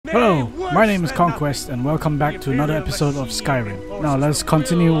Hello, my name is Conquest and welcome back to another episode of Skyrim. Now let's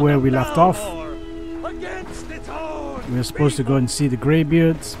continue where we left off. We're supposed to go and see the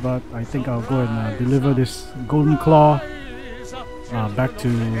Greybeards, but I think I'll go and deliver this golden claw back to,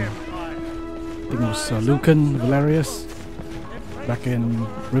 I think it was Lucan Valerius, back in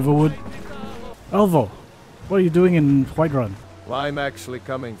Riverwood. Alvor, what are you doing in Whiterun? Well, I'm actually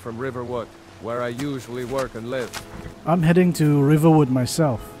coming from Riverwood, where I usually work and live. I'm heading to Riverwood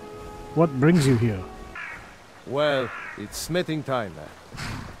myself. What brings you here? Well, it's smithing time now.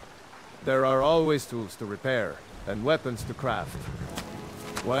 There are always tools to repair, and weapons to craft.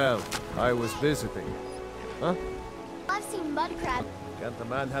 Well, I was visiting. Huh? I've seen mud crab. Can't the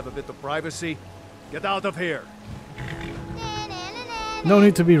man have a bit of privacy? Get out of here! No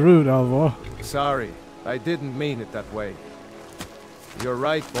need to be rude, Alvor. Sorry, I didn't mean it that way. You're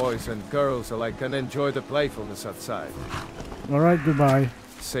right, boys and girls alike, and enjoy the playfulness outside. Alright, goodbye.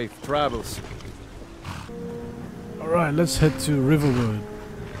 Safe travels. Alright, let's head to Riverwood.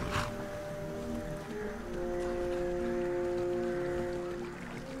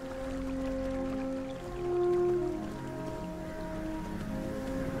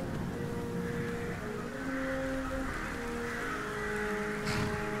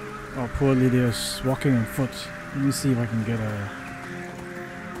 Oh, poor Lydia's walking on foot. Let me see if I can get a...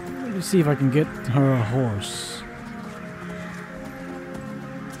 Let me see if I can get her a horse.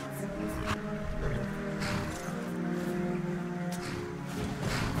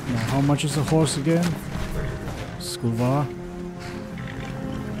 Now, how much is a horse again? Skooma.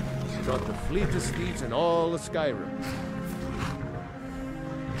 Got the fleetest steeds in all of Skyrim.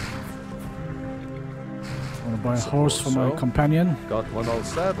 Want to buy a horse for my companion? Got one all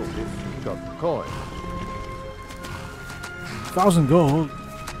saddled if you got the coin. 1,000 gold.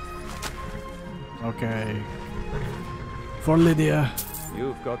 Okay. For Lydia.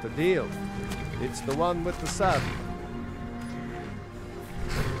 You've got a deal. It's the one with the saddle.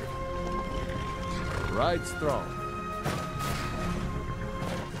 Ride strong.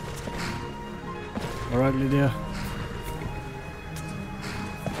 Alright, Lydia.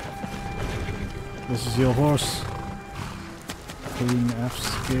 This is your horse. Queen F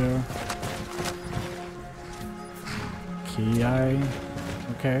spear. Ki.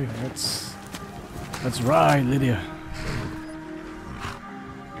 Okay, let's ride, Lydia.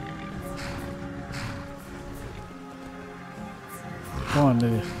 Come on,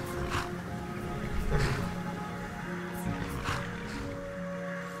 Lydia.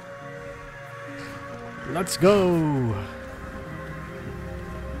 Let's go.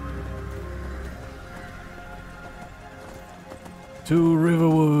 To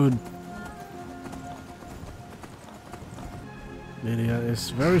Riverwood. Lydia is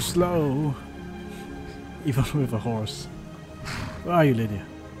very slow, even with a horse. Where are you, Lydia?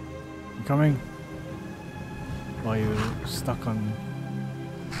 You coming? Or are you stuck on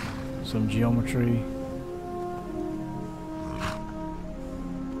some geometry?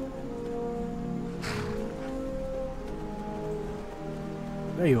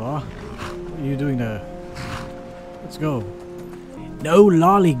 There you are. What are you doing there? Let's go. No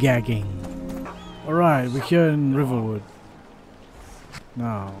lollygagging. Alright, we're here in Riverwood.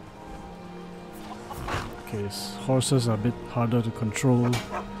 Now. Okay, horses are a bit harder to control.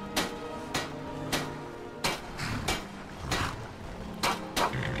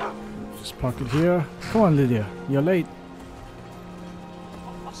 Just park it here. Come on, Lydia. You're late.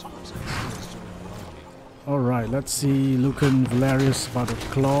 Alright, let's see Lucan Valerius about the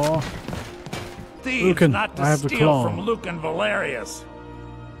claw. Lucan, not to I have the steal claw. from Lucan Valerius.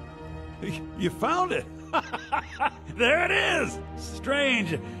 You found it. There it is.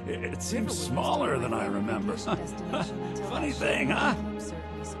 Strange. It seems smaller than I remember. Funny thing, huh?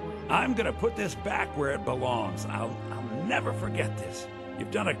 I'm gonna put this back where it belongs. I'll never forget this.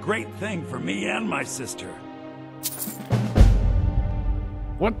 You've done a great thing for me and my sister.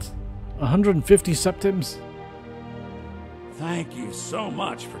 What? 150 septims? Thank you so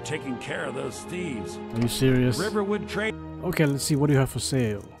much for taking care of those thieves. Are you serious? Riverwood trade. Okay, let's see. What do you have for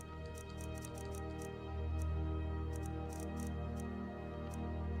sale?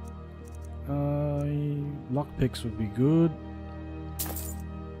 Lockpicks would be good.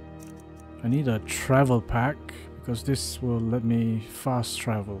 I need a travel pack because this will let me fast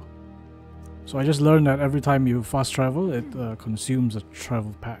travel. So I just learned that every time you fast travel, it consumes a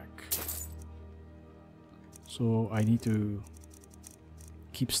travel pack. So I need to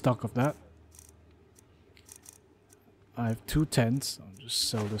keep stock of that. I have 2 tents. I'll just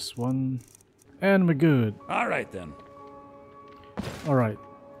sell this one. And we're good. All right then. Alright.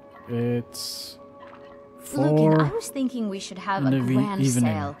 It's 4 Lucan, I was thinking we should have in a the grand evening.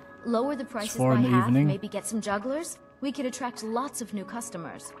 sale. Lower the prices 4 by in the half, evening. maybe get some jugglers. We could attract lots of new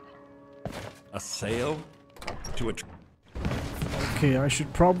customers. A sale? To a... Okay, I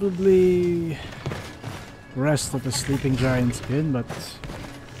should probably rest at the Sleeping Giant's Inn, but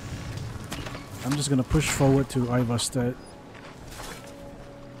I'm just gonna push forward to Ivarstead.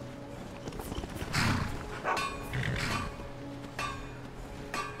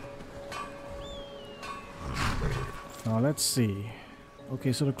 Now let's see.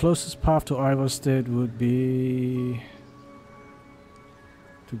 Okay, so the closest path to Ivarstead would be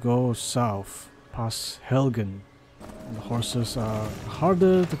to go south, past Helgen. And the horses are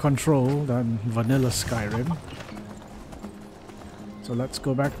harder to control than vanilla Skyrim. So let's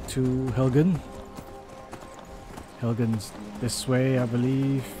go back to Helgen. Helgen's this way, I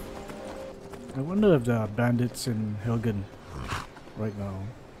believe. I wonder if there are bandits in Helgen right now.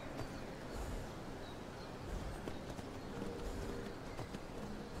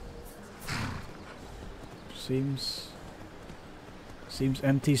 Seems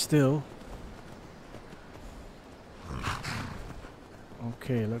empty still.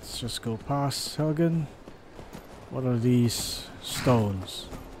 Okay, let's just go past Helgen. What are these stones?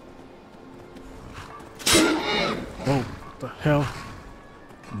 Oh, what the hell?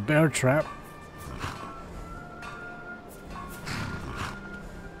 Bear trap.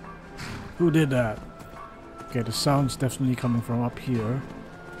 Who did that? Okay, the sound's definitely coming from up here.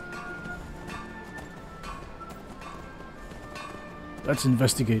 Let's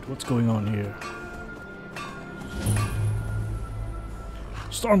investigate what's going on here.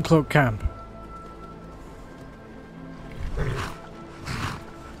 Stormcloak camp.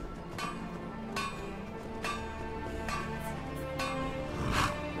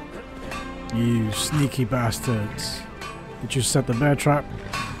 You sneaky bastards. Did you set the bear trap?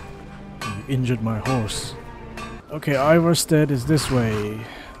 You injured my horse. Okay, Ivarstead is this way.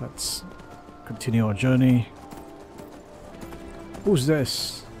 Let's continue our journey. Who's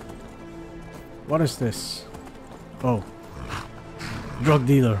this? What is this? Oh. Drug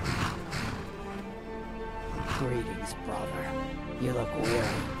dealer. Greetings, brother. You look weary.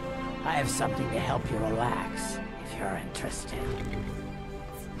 I have something to help you relax, if you're interested.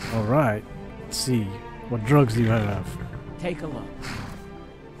 Alright. Let's see. What drugs do you have? Take a look.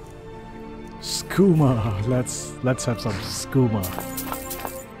 Skooma. Let's have some skooma.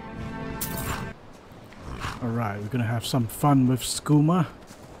 Alright, we're gonna have some fun with skooma.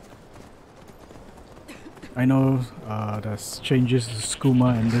 I know there's changes to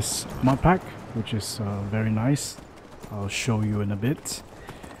skooma in this mod pack, which is very nice. I'll show you in a bit.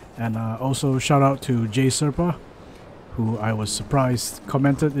 And also shout out to J Serpa, who I was surprised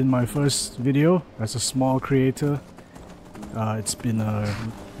commented in my first video as a small creator. It's been a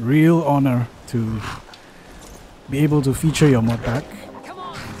real honor to be able to feature your mod pack.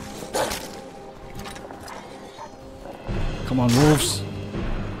 Come on, wolves.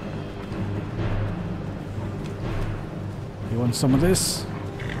 You want some of this?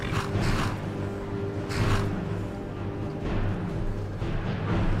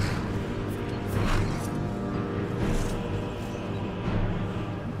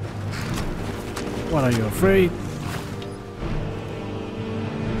 What, are you afraid?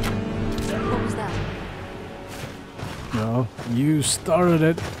 What was that? No, you started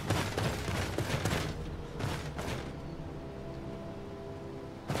it.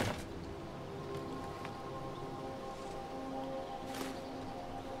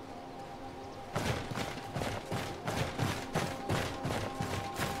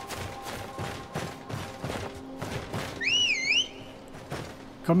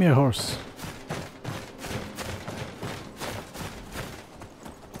 Come here, horse.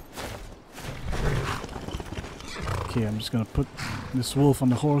 Okay, I'm just gonna put this wolf on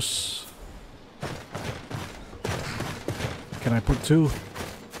the horse. Can I put 2?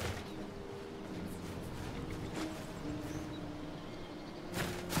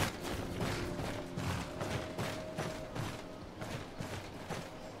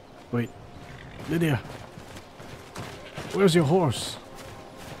 Wait, Lydia, where's your horse?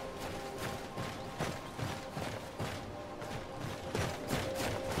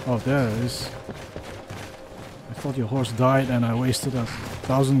 Oh, there it is. I thought your horse died and I wasted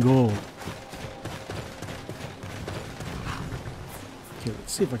 1,000 gold. Okay,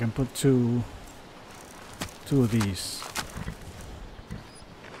 let's see if I can put two of these.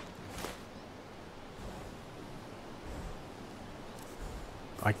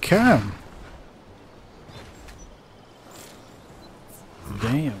 I can!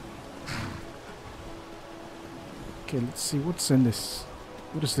 Damn. Okay, let's see what's in this.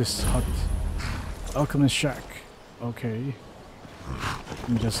 What is this hut? Alchemist shack. Okay. Let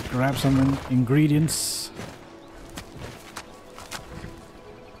me just grab some ingredients.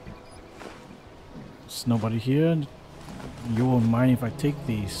 There's nobody here. You won't mind if I take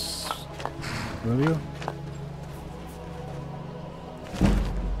these, will you?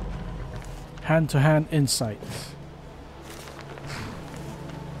 Hand-to-hand insight.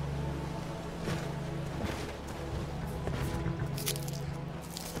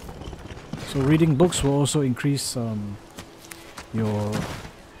 So reading books will also increase your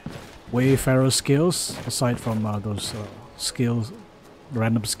wayfarer skills, aside from those skills,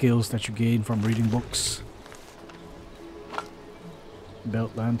 random skills that you gain from reading books.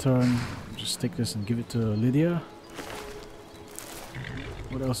 Belt lantern. Just take this and give it to Lydia.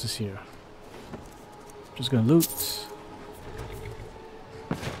 What else is here? Just gonna loot.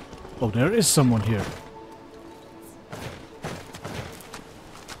 Oh, there is someone here.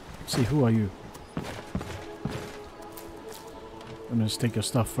 Let's see, who are you? Let me just take your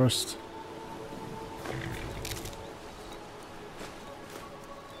stuff first.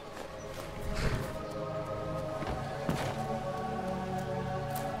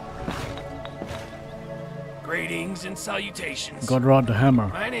 Greetings and salutations. Godrod the Hammer.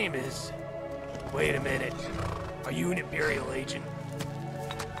 My name is... Wait a minute. Are you an Imperial agent?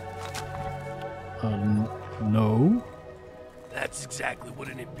 No. That's exactly what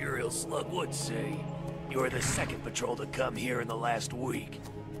an Imperial slug would say. You're the second patrol to come here in the last week.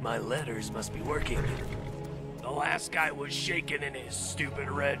 My letters must be working. The last guy was shaking in his stupid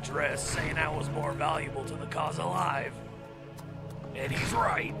red dress, saying I was more valuable to the cause alive. And he's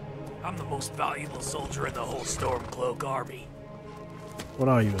right. I'm the most valuable soldier in the whole Stormcloak army. What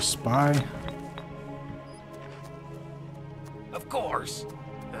are you, a spy? Of course.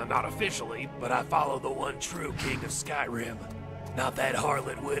 Now, not officially, but I follow the one true king of Skyrim. Not that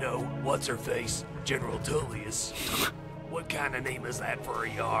harlot widow, what's-her-face, General Tullius. What kind of name is that for a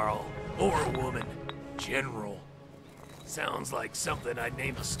Jarl? Or a woman? General. Sounds like something I'd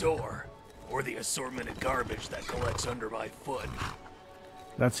name a store. Or the assortment of garbage that collects under my foot.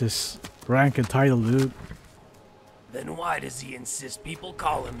 That's his rank and title, dude. Then why does he insist people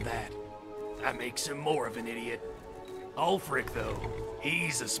call him that? That makes him more of an idiot. Ulfric, though,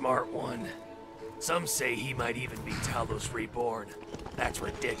 he's a smart one. Some say he might even be Talos reborn. That's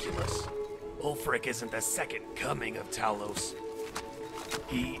ridiculous. Ulfric isn't the second coming of Talos.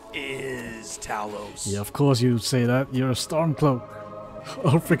 He is Talos. Yeah, of course you say that. You're a Stormcloak.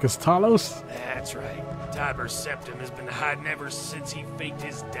 Ulfric is Talos? That's right. Tiber's septum has been hiding ever since he faked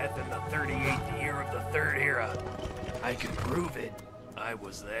his death in the 38th year of the Third Era. I can prove it. I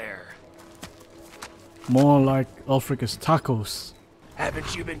was there. More like Ulfric is tacos.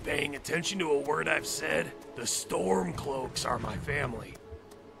 Haven't you been paying attention to a word I've said? The Stormcloaks are my family.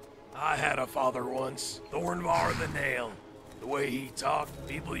 I had a father once, Thornvar the Nail. The way he talked,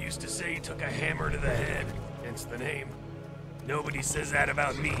 people used to say he took a hammer to the head, hence the name. Nobody says that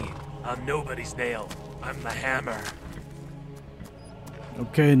about me. I'm nobody's nail. I'm the hammer.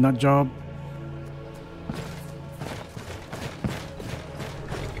 Okay, nut job.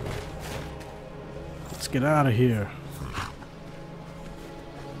 Let's get out of here.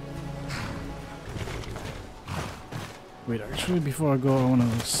 Wait, actually, before I go, I want to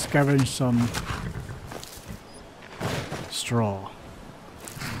scavenge some straw.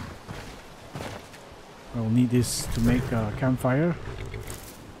 I will need this to make a campfire.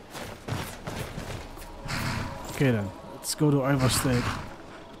 Okay then, let's go to Ivarstead.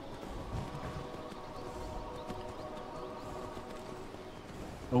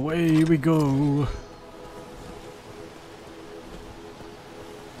 Away we go.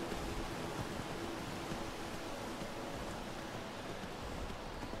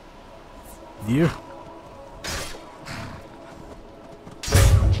 Deer.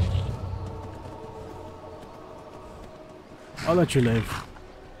 I'll let you live.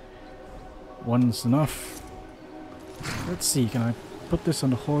 One's enough. Let's see, can I put this on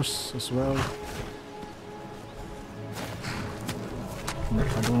the horse as well? No,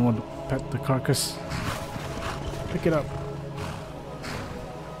 I don't want to pet the carcass. Pick it up.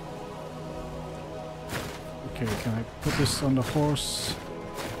 Okay, can I put this on the horse?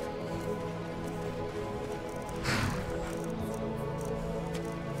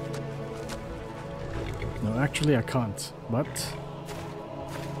 No, actually I can't, but...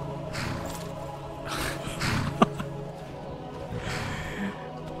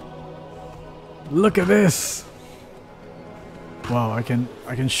 Look at this! Wow, I can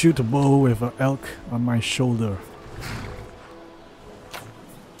shoot a bow with an elk on my shoulder.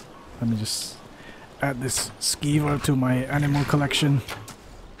 Let me just add this skeever to my animal collection.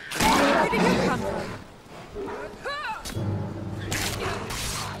 did you come from?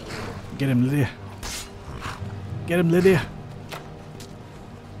 Get him, Lydia. Get him, Lydia.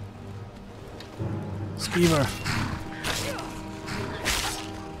 Skeever.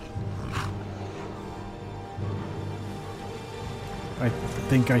 I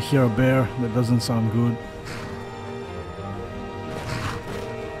think I hear a bear. That doesn't sound good.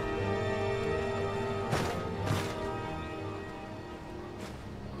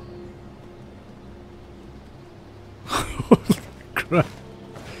 Holy crap.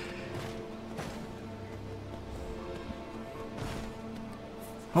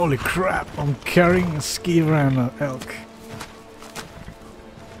 Holy crap, I'm carrying a skeever and an elk.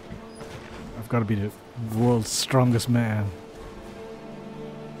 I've got to be the world's strongest man.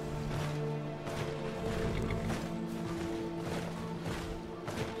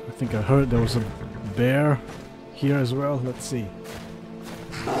 I think I heard there was a bear here as well. Let's see.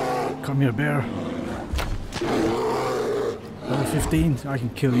 Come here, bear. Level 15, I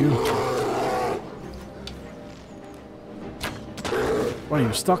can kill you. Why are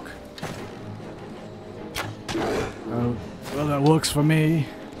you stuck? Oh, well, that works for me.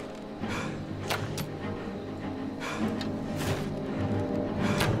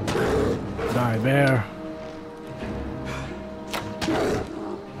 Die, bear.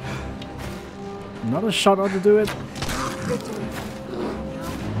 Another shot ought to do it.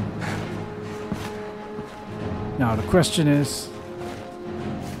 Now the question is,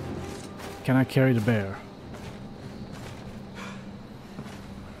 can I carry the bear?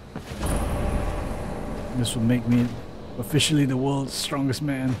 This will make me officially the world's strongest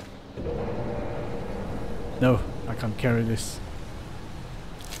man. No, I can't carry this.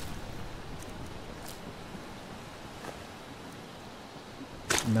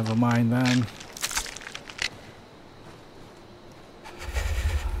 Never mind then.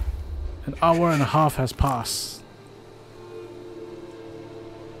 An hour and a half has passed.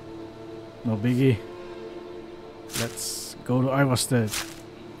 No biggie. Let's go to Ivarstead.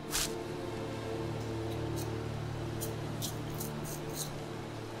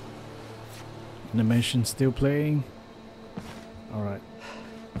 Animation still playing. Alright.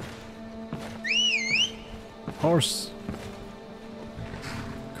 Horse.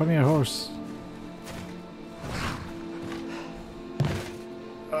 Come here, horse.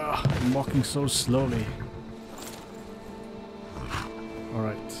 I'm walking so slowly.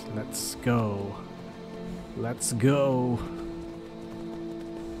 Alright, let's go. Let's go.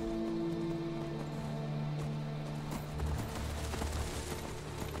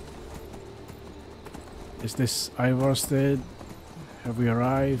 Is this Ivarstead? Have we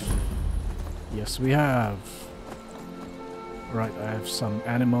arrived? Yes, we have. Right, I have some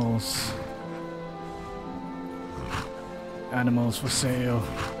animals. Animals for sale.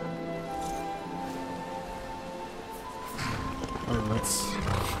 Oh, let's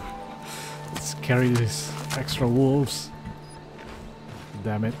carry these extra wolves.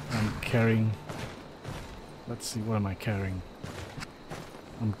 Damn it, I'm carrying. Let's see, what am I carrying?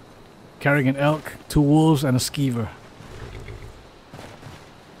 I'm carrying an elk, 2 wolves, and a skeever.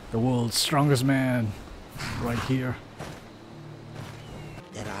 The world's strongest man, right here.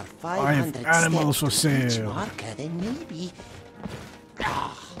 There are I have 500 animals for sale.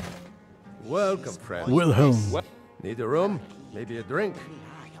 Welcome, friend. Wilhelm. Need a room? Maybe a drink?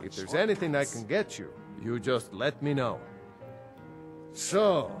 If there's anything I can get you, you just let me know.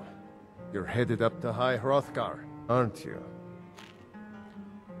 So, you're headed up to High Hrothgar, aren't you?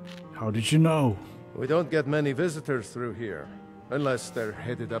 How did you know? We don't get many visitors through here, unless they're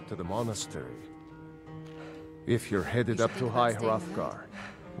headed up to the monastery. If you're headed up to High Hrothgar,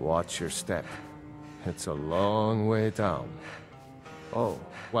 watch your step. It's a long way down. Oh,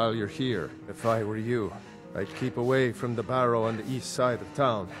 while you're here, if I were you, I'd keep away from the Barrow on the east side of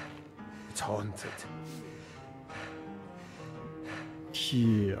town. It's haunted.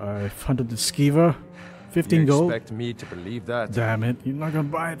 Gee, I've hunted the skeever. 15 gold. You expect me to believe that? Damn it, you're not gonna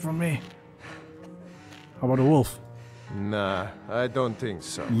buy it from me. How about a wolf? Nah, I don't think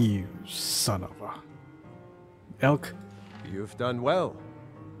so. You son of a... Elk? You've done well.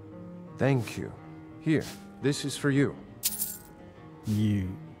 Thank you. Here, this is for you. You...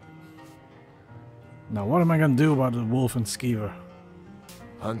 Now what am I gonna do about the wolf and skeever?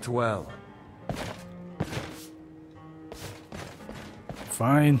 Hunt well.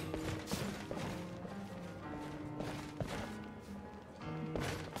 Fine.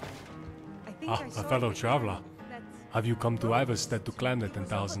 A fellow traveler. Have you come to Ivarstead to climb the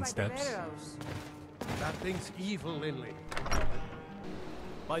 10,000 steps? That thing's evil, Linley.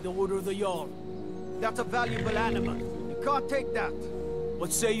 By the order of the Jarl. That's a valuable animal. You can't take that.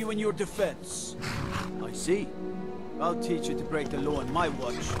 What say you in your defense? I see. I'll teach you to break the law on my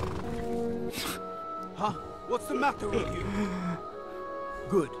watch. Huh? What's the matter with you?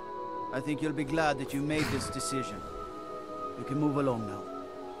 Good. I think you'll be glad that you made this decision. You can move along now.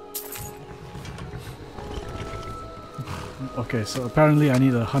 Okay, so apparently I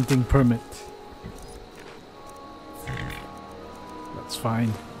need a hunting permit. That's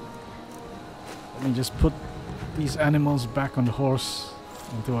fine. Let me just put these animals back on the horse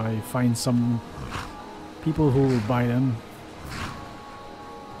until I find some people who will buy them.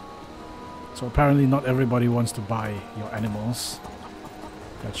 So apparently not everybody wants to buy your animals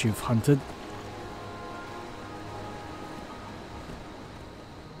that you've hunted.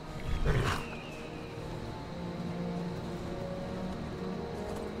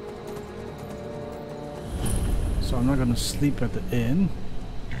 So I'm not gonna sleep at the inn.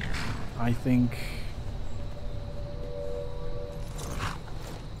 I think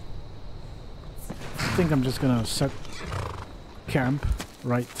I'm just gonna set camp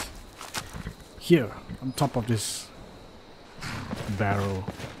right here on top of this barrow.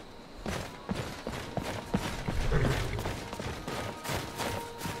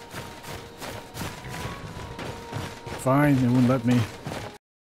 Fine, they won't let me.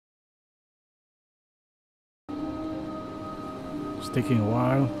 It's taking a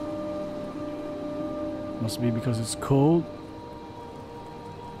while. Must be because it's cold.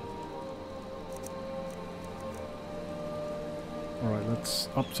 Alright, let's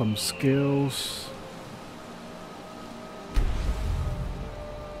up some skills.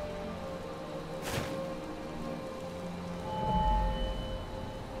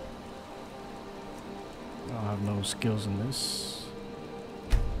 I have no skills in this.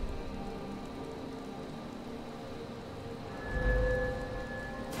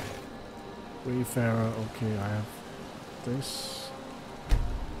 Wayfarer, okay, I have this.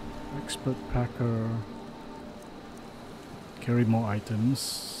 Expert packer. Carry more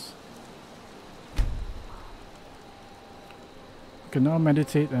items. You can now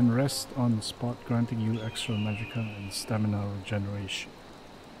meditate and rest on the spot, granting you extra magical and stamina regeneration.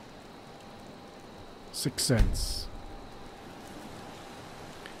 6 cents.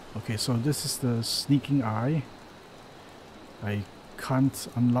 Okay, so this is the sneaking eye. I can't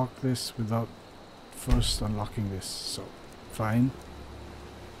unlock this without first unlocking this, so fine.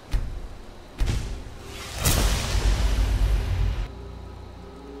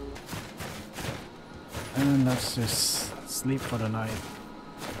 And let's just sleep for the night.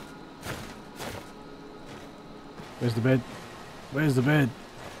 Where's the bed? Where's the bed?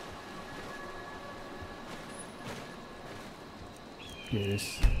 Here it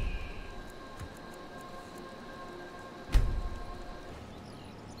is.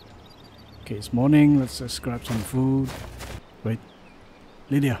 Okay, it's morning. Let's just grab some food. Wait.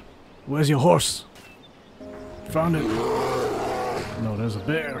 Lydia, where's your horse? Found it. No, there's a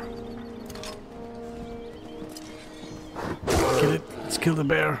bear. Kill it. Let's kill the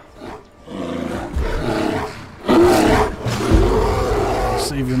bear.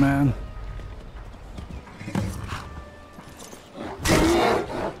 Save your man.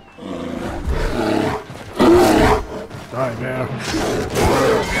 Die, bear.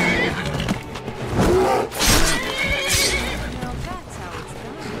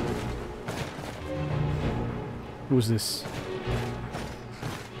 Who's this?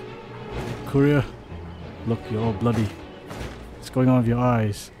 Courier? Look, you're all bloody. What's going on with your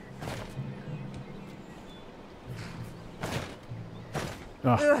eyes?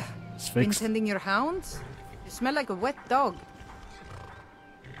 Ah, it's Been fixed. tending your hounds? You smell like a wet dog.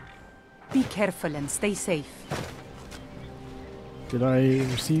 Be careful and stay safe. Did I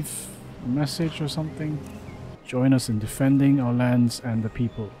receive a message or something? Join us in defending our lands and the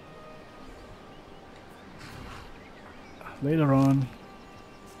people. Later on.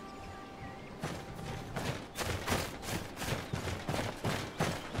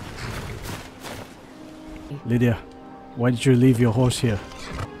 Lydia, why did you leave your horse here?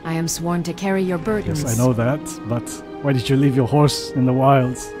 I am sworn to carry your burdens. Yes, I know that, but why did you leave your horse in the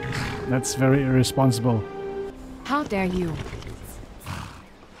wilds? That's very irresponsible. How dare you?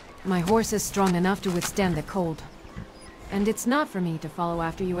 My horse is strong enough to withstand the cold. And it's not for me to follow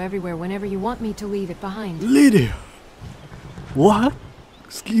after you everywhere whenever you want me to leave it behind. Lydia! What?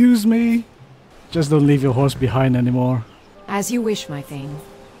 Excuse me? Just don't leave your horse behind anymore. As you wish, my Thane.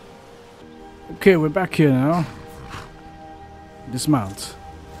 Okay, we're back here now. Dismount.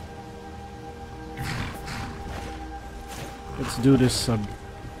 Let's do this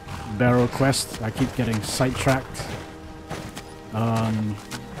Barrow quest. I keep getting sidetracked.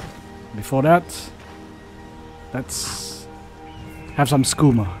 Before that, let's Have some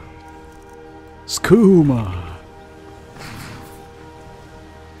skooma. Skooma!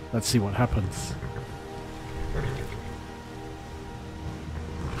 Let's see what happens.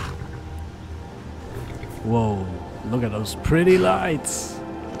 Whoa, look at those pretty lights!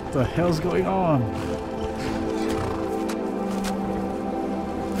 What the hell's going on?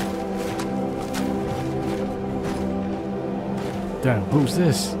 Damn, who's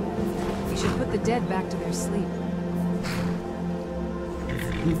this? We should put the dead back to their sleep.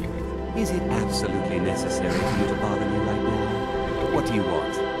 Is it absolutely necessary for you to bother me right now? What do you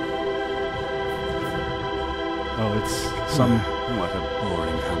want? Oh, it's some... What a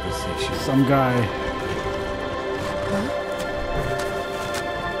boring conversation. Some guy.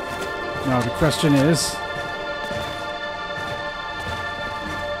 Now the question is...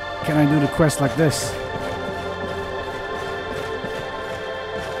 Can I do the quest like this?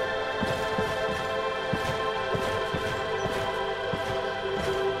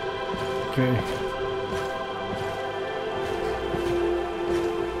 Okay.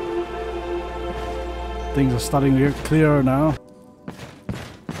 Things are starting to get clearer now.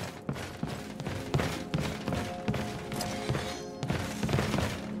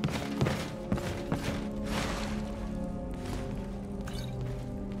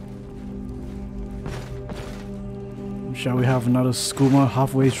 Shall we have another skooma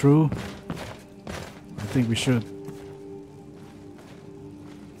halfway through? I think we should.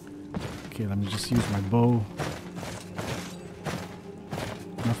 Okay, let me just use my bow.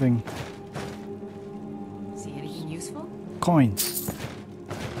 Nothing. See anything useful? Coins.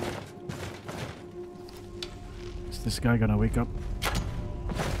 Is this guy gonna wake up?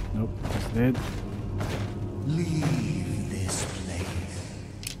 Nope, he's dead. Leave this place.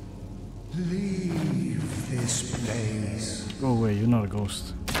 Leave this place. Go away, you're not a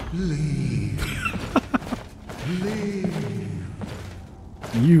ghost. Leave. Leave.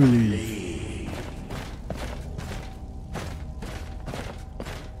 You leave.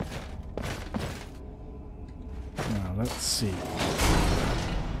 Now let's see.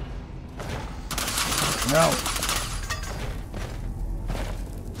 No.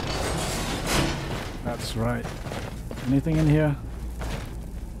 That's right. Anything in here?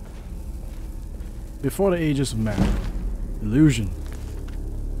 Before the ages of man. Illusion.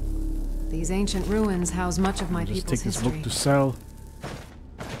 These ancient ruins house much of my Just people's take this history. book to sell.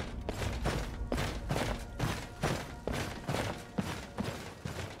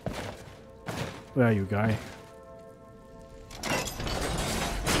 Where are you, guy?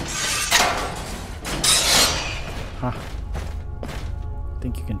 Ha.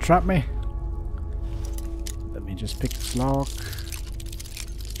 Think you can trap me? Let me just pick this lock.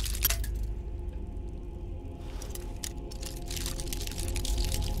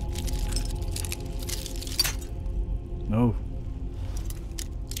 No.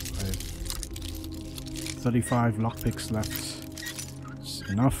 I have 35 lockpicks left. It's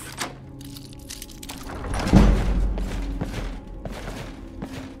enough.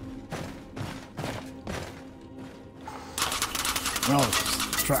 Oh,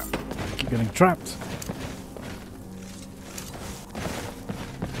 it's trapped. I keep getting trapped.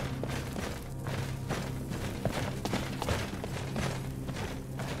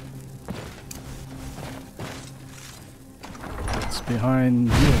 It's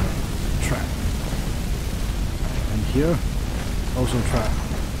behind here. Trap. And here, also trap.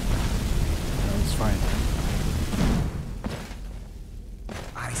 No, it's fine.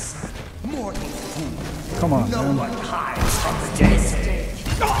 I said, more fool. Come on, no man. one hides from the dead.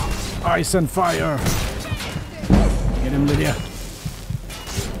 Ice and fire. Get him, Lydia.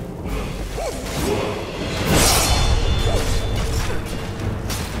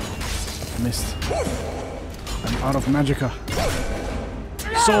 Missed. I'm out of magicka.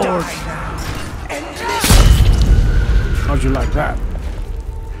 Sword. How'd you like that?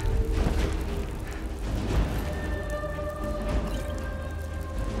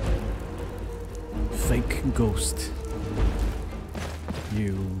 Fake ghost.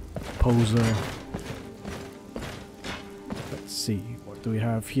 You poser. Let's see, what do we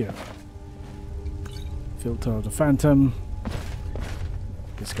have here? Filter of the Phantom.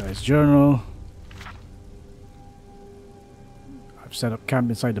 This guy's journal. I've set up camp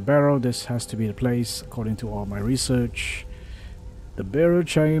inside the Barrow. This has to be the place according to all my research. The Barrow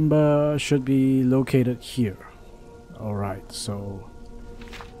chamber should be located here. Alright, so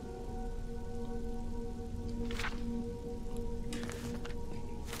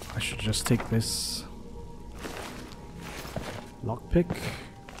I should just take this lockpick.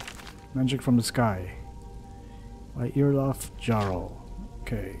 Magic from the sky. By Earlof Jarl.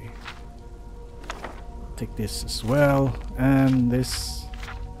 Okay. take this as well, and this.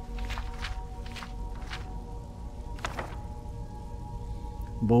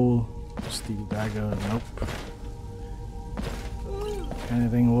 Bowl, steel dagger, nope.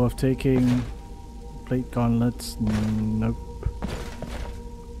 Anything worth taking? Plate gauntlets, nope.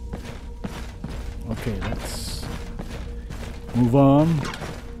 Okay, let's move on.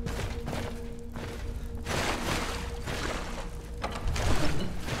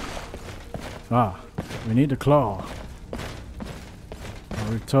 Ah, we need a claw.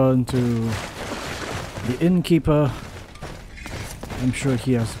 I'll return to the innkeeper. I'm sure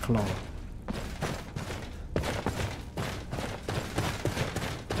he has a claw.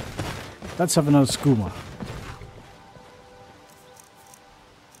 Let's have another skooma.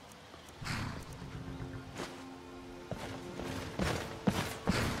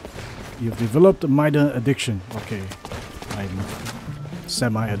 You've developed a minor addiction. Okay, I'm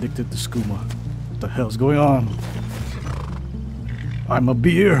semi-addicted to skooma. What the hell's going on? I'm a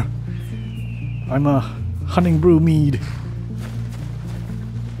beer. I'm a Honningbrew Mead.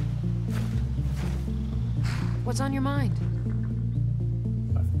 What's on your mind?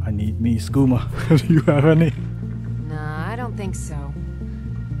 I need me skooma. Do you have any? Nah, I don't think so.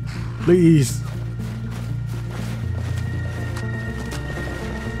 Please.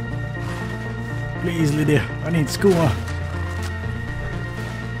 Please, Lydia. I need skooma.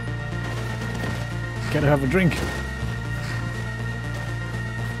 Gotta have a drink.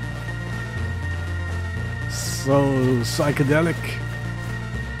 So psychedelic.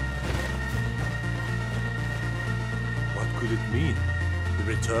 What could it mean? The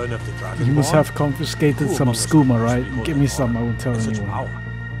return of the dragon? You must have confiscated some skooma, right? Give me some, I won't tell anyone.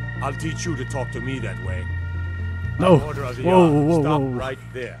 I'll teach you to talk to me that way. No. Whoa. Stop right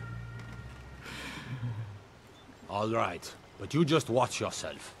there. All right, but you just watch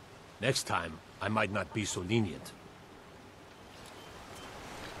yourself. Next time, I might not be so lenient.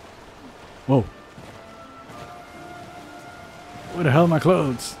 Whoa. Where the hell are my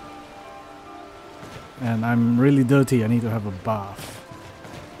clothes? And I'm really dirty, I need to have a bath.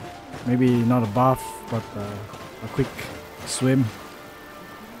 Maybe not a bath, but a quick swim.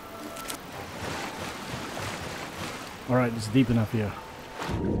 Alright, it's deep enough here.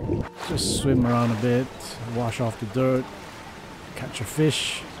 Just swim around a bit, wash off the dirt, catch a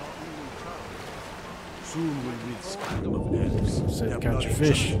fish. Soon we'll read Scandal of Elves. Said catch a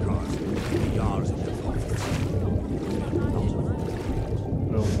fish.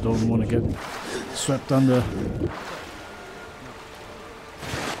 Well, don't want to get swept under.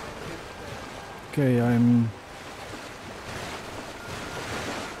 Okay, I'm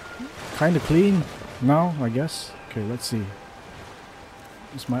kind of clean now, I guess. Okay, let's see.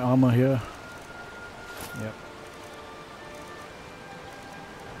 Is my armor here? Yep.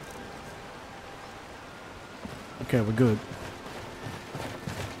 Okay, we're good.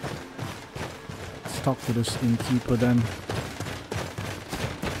 Let's talk to this innkeeper then.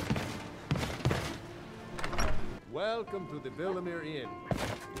 Welcome to the Villamere Inn.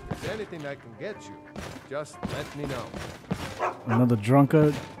 If there's anything I can get you, just let me know. Another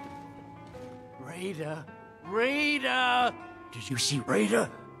drunkard. Raider! Raider! Did you see Raider?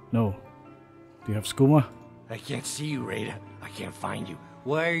 No. Do you have skooma? I can't see you, Raider. I can't find you.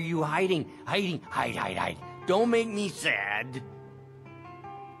 Why are you hiding? Hide. Don't make me sad.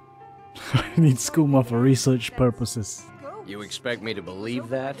 I need skooma for research purposes. You expect me to believe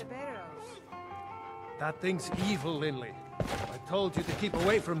that? That thing's evil, Linley. I told you to keep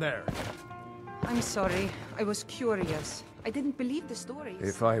away from there. I'm sorry. I was curious. I didn't believe the stories.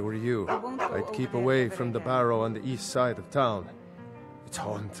 If I were you, I'd keep away from the Barrow on the east side of town. It's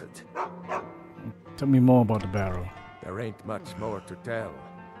haunted. Tell me more about the Barrow. There ain't much more to tell.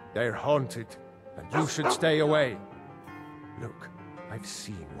 They're haunted, and you should stay away. Look, I've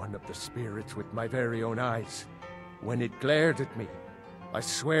seen one of the spirits with my very own eyes. When it glared at me, I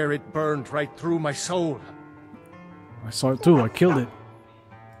swear it burned right through my soul. I saw it too, I killed it.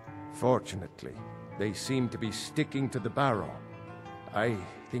 Fortunately, they seem to be sticking to the Barrow. I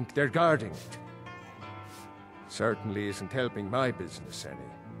think they're guarding it. Certainly isn't helping my business any.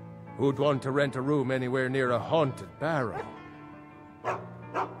 Who'd want to rent a room anywhere near a haunted Barrow?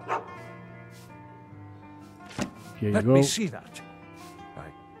 Here you Let go. me see that. I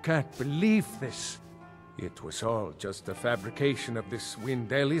can't believe this. It was all just a fabrication of this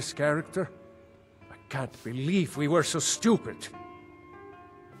Windelius character. I can't believe we were so stupid.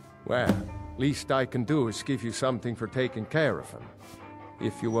 Well, least I can do is give you something for taking care of him.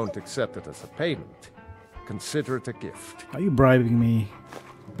 If you won't accept it as a payment, consider it a gift. Are you bribing me?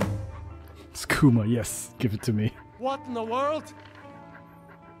 Skooma, yes, give it to me. What in the world?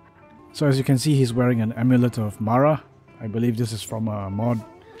 So as you can see, he's wearing an amulet of Mara. I believe this is from a mod.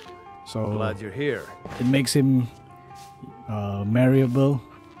 So Glad you're here. it makes him marryable.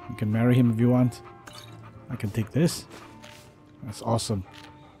 You can marry him if you want. I can take this. That's awesome.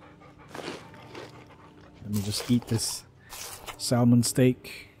 Let me just eat this salmon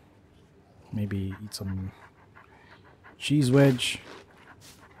steak. Maybe eat some cheese wedge.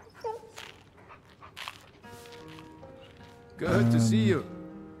 Good to see you.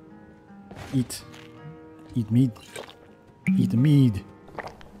 Eat mead. Eat the mead.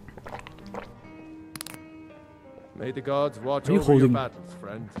 May the gods watch Are you over your holding? battles,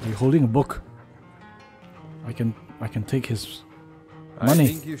 friend. Are you holding a book? I can take his I money.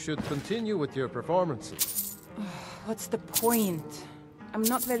 think you should continue with your performances. What's the point? I'm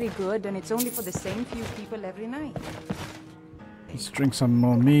not very good, and it's only for the same few people every night. Let's drink some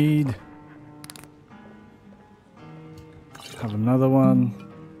more mead. Have another one.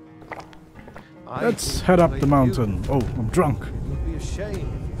 Let's head up the mountain. Oh, I'm drunk. It would be a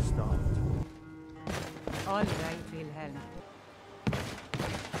shame if you stopped. All right, Wilhelm.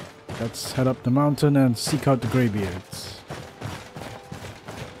 Let's head up the mountain and seek out the Greybeards.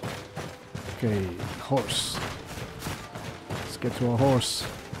 Okay, horse. Let's get to a horse.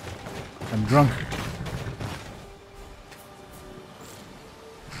 I'm drunk.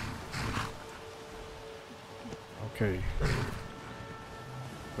 Okay.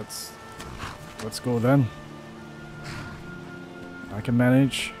 Let's go then. I can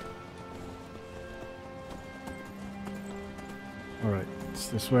manage. Alright, it's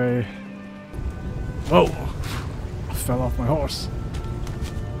this way. Whoa! I fell off my horse.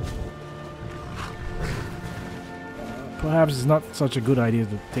 Perhaps it's not such a good idea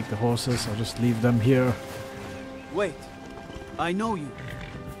to take the horses. I'll just leave them here. Wait. I know you.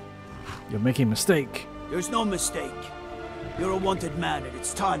 You're making a mistake. There's no mistake. You're a wanted man, and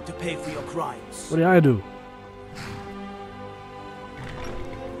it's time to pay for your crimes. What did I do?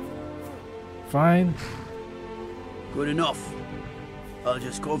 Fine. Good enough. I'll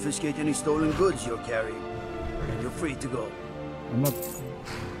just confiscate any stolen goods you're carrying, and you're free to go. I'm not...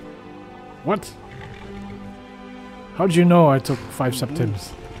 What? How'd you know I took 5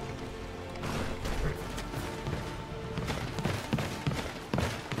 septims?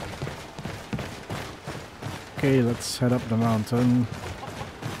 Okay, let's head up the mountain.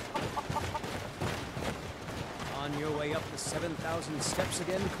 On your way up the 7,000 steps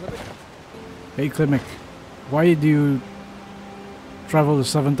again, Klimek? Hey Klimek, why do you travel the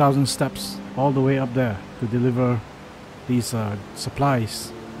 7,000 steps all the way up there to deliver these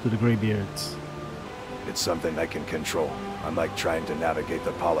supplies to the Greybeards? It's something I can control, unlike trying to navigate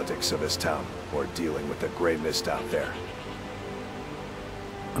the politics of this town, or dealing with the grey mist out there.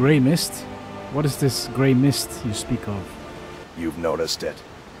 Grey mist? What is this grey mist you speak of? You've noticed it.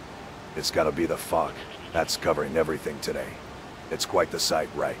 It's gotta be the fog. That's covering everything today. It's quite the sight,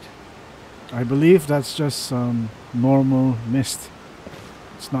 right? I believe that's just some normal mist.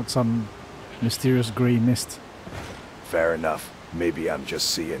 It's not some mysterious grey mist. Fair enough. Maybe I'm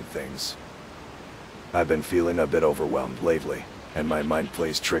just seeing things. I've been feeling a bit overwhelmed lately, and my mind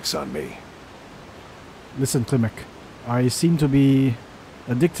plays tricks on me. Listen, Klimek, I seem to be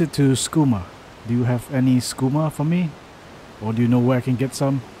addicted to skooma. Do you have any skooma for me? Or do you know where I can get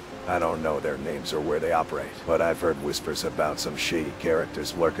some? I don't know their names or where they operate, but I've heard whispers about some shady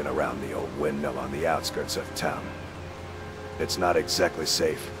characters lurking around the old windmill on the outskirts of town. It's not exactly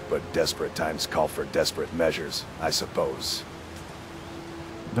safe, but desperate times call for desperate measures, I suppose.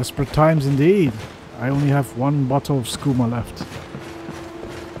 Desperate times indeed. I only have 1 bottle of skooma left.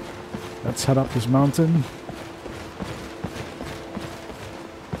 Let's head up this mountain.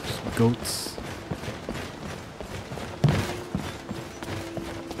 Some goats.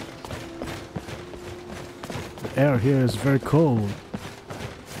 The air here is very cold.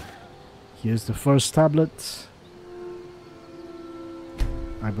 Here's the first tablet.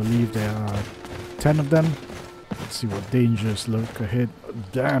 I believe there are 10 of them. Let's see what dangers lurk ahead.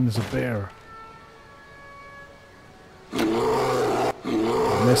 Damn, there's a bear.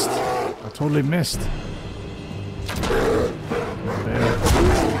 I missed. I totally missed. Bear.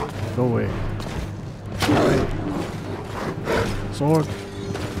 Go away. Go away. Sword.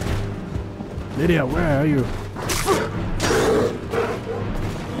 Lydia, where are you?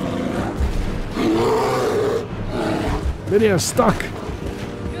 Lydia's stuck.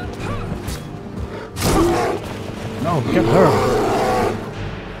 No, get her.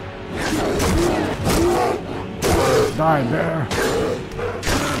 Die, bear.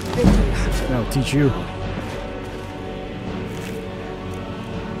 I'll teach you.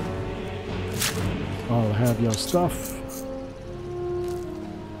 I'll have your stuff.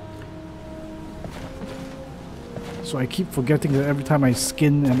 So I keep forgetting that every time I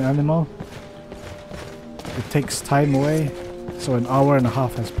skin an animal, it takes time away. So an hour and a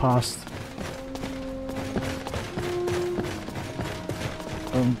half has passed.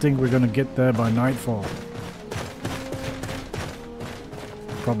 I don't think we're gonna get there by nightfall.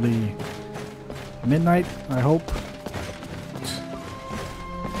 Probably midnight, I hope.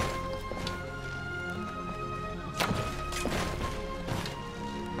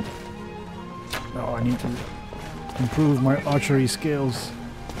 Oh, I need to improve my archery skills.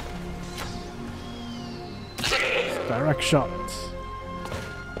 Direct shot.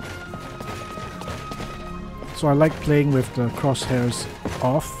 So I like playing with the crosshairs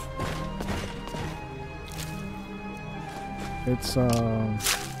off. It's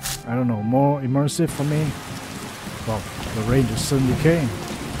I don't know, more immersive for me. Well, the range is suddenly decaying.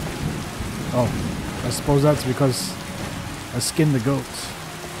 Oh, I suppose that's because I skinned the goats.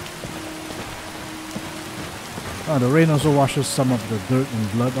 The rain also washes some of the dirt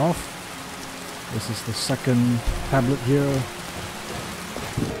and blood off. This is the second tablet here.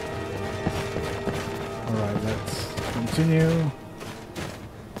 Alright, let's continue.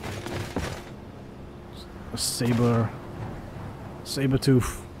 A saber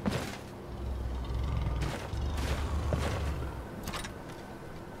tooth.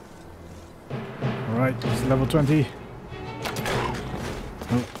 Alright, it's level 20.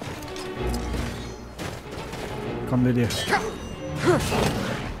 Oh. Come, Lydia.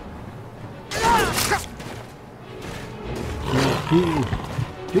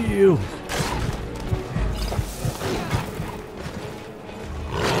 Heal.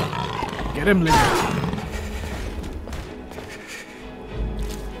 Get him, Lydia.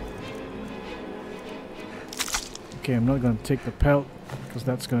 Okay, I'm not gonna take the pelt because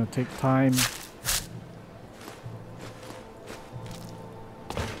that's gonna take time.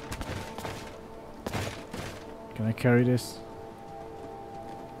 Can I carry this?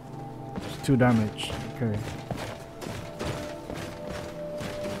 It's 2 damage. Okay.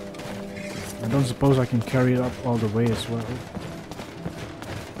 I don't suppose I can carry it up all the way as well.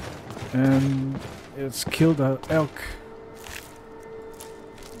 And it's killed an elk.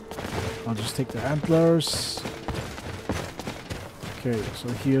 I'll just take the antlers. Okay, so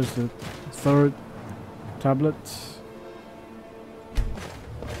here's the 3rd tablet.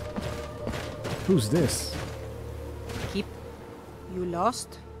 Who's this? You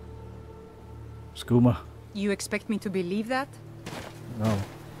lost? Skooma. You expect me to believe that? No.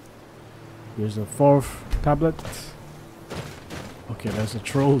 Here's the 4th tablet. Okay, there's a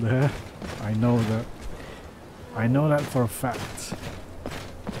troll there. I know that. I know that for a fact.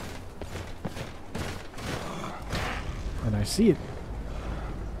 And I see it.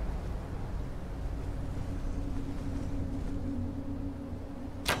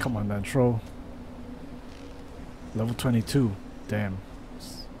 Come on then, troll. Level 22. Damn.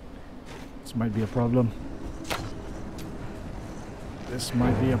 This might be a problem. This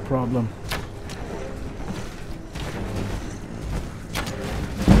might be a problem.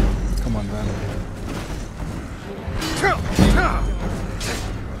 Come on, man.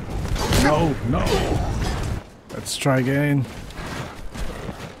 No. Let's try again.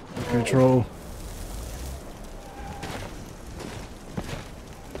 Okay, troll.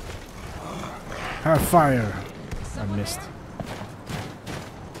 Have fire. I missed.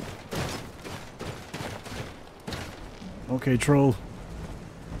 Okay, troll.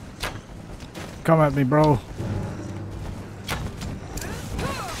 Come at me, bro.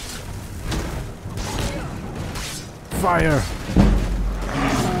 Fire.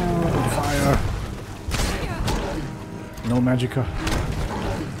 Fire. No magicka.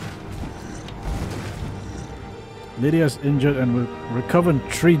 Lydia's injured and will recover in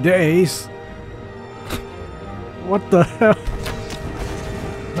 3 days. What the hell?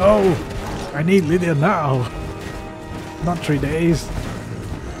 No! I need Lydia now! Not 3 days.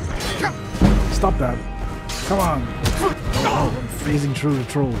 Stop that. Come on. Oh, I'm phasing through the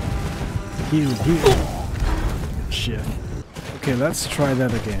troll. Heal. Shit. Okay, let's try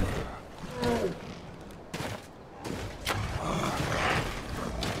that again.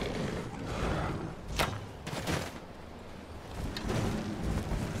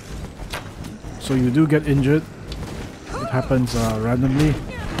 So you do get injured. It happens randomly.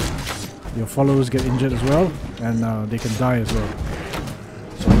 Your followers get injured as well, and they can die as well.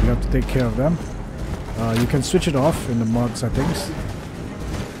 So you have to take care of them. You can switch it off in the mod settings.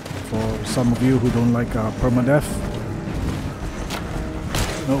 For some of you who don't like permadeath.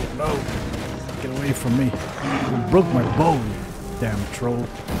 No. Get away from me. You broke my bow, you damn troll.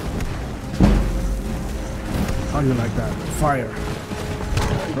 How do you like that? Fire.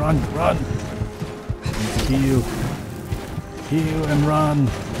 Run. Heal. Heal and run.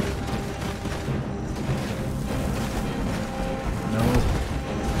 No.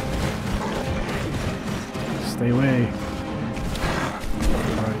 Stay away.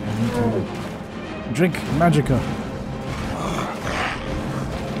 Alright, I need to drink Magicka.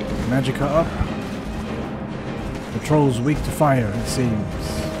 Magicka up. The troll's weak to fire, it seems.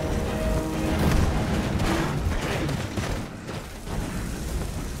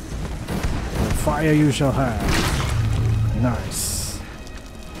 Fire you shall have. Nice.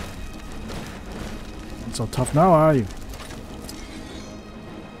 Not so tough now, are you?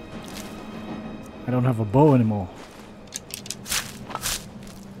 I don't have a bow anymore.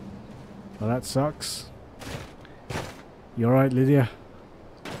 Well, that sucks. You alright, Lydia?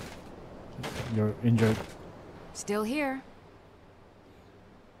 You're injured. Still here.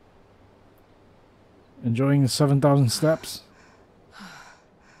 Enjoying the 7,000 steps?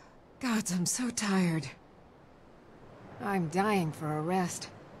 Gods, I'm so tired. I'm dying for a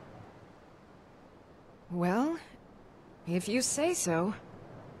rest. Well, if you say so.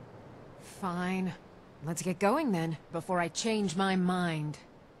 Fine. Let's get going then, before I change my mind.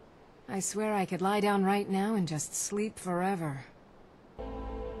 I swear I could lie down right now and just sleep forever.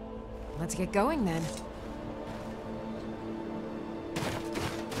 Let's get going then.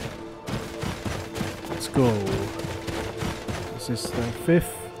 Let's go. This is the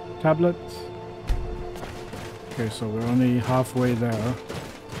 5th tablet. Okay, so we're only halfway there.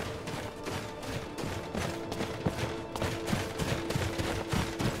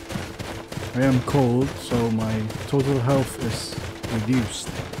 I am cold, so my total health is reduced.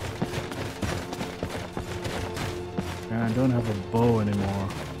 And I don't have a bow anymore.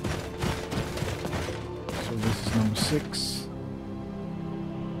 So this is number 6.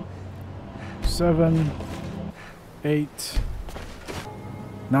 7, 8,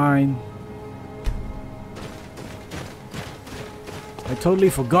 9. I totally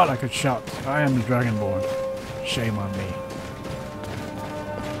forgot I could shout. I am the Dragonborn. Shame on me.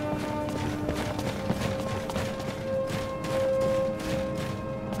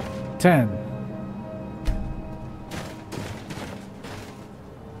 $10.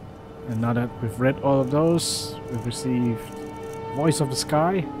 And now that we've read all of those, we've received Voice of the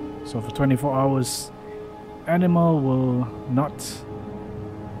Sky. So for 24 hours, animal will not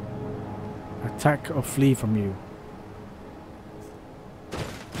attack or flee from you.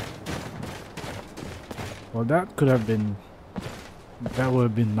 Well, that could have been... that would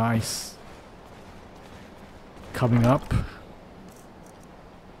have been nice. Coming up.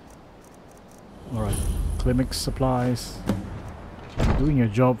 Alright, clinic supplies. I'm doing a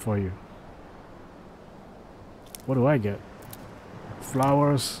job for you. What do I get?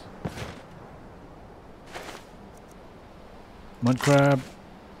 Flowers. Mud crab.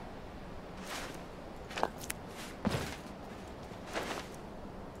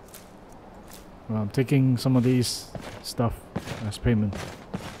 Well, I'm taking some of these stuff as payment.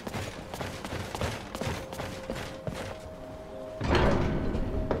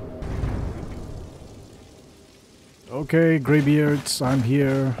 Okay, Greybeards, I'm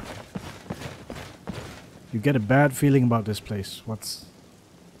here. You get a bad feeling about this place. What's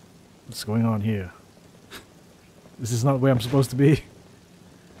going on here? This is not where I'm supposed to be.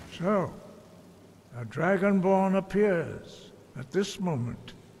 So, a Dragonborn appears at this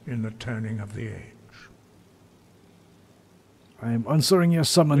moment in the turning of the age. I am answering your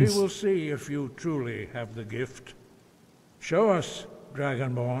summons. We will see if you truly have the gift. Show us,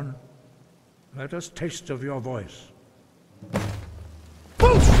 Dragonborn. Let us taste of your voice.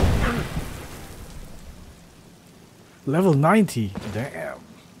 Level 90. Damn.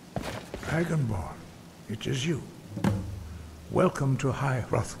 Dragonborn, it is you. Welcome to High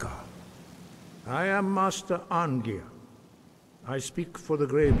Hrothgar. I am Master Arngir. I speak for the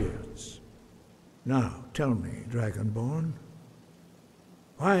Greybeards. Now, tell me, Dragonborn,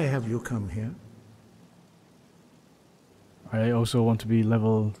 why have you come here? I also want to be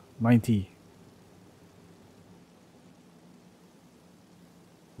level 90.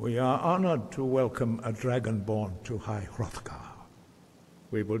 We are honored to welcome a Dragonborn to High Hrothgar.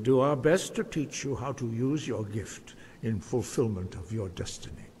 We will do our best to teach you how to use your gift in fulfillment of your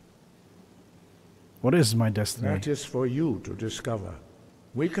destiny. What is my destiny? That is for you to discover.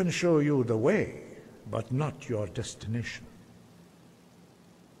 We can show you the way, but not your destination.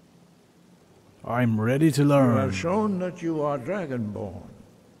 I'm ready to learn. You have shown that you are Dragonborn.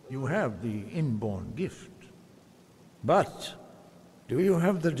 You have the inborn gift. But do you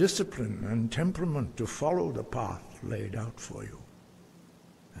have the discipline and temperament to follow the path laid out for you?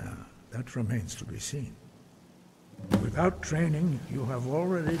 That remains to be seen. Without training, you have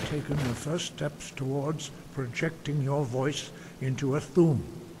already taken the first steps towards projecting your voice into a thum,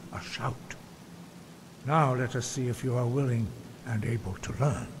 a shout. Now let us see if you are willing and able to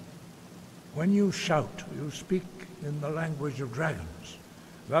learn. When you shout, you speak in the language of dragons.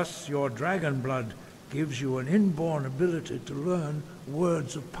 Thus, your dragon blood gives you an inborn ability to learn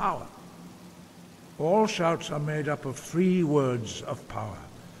words of power. All shouts are made up of 3 words of power.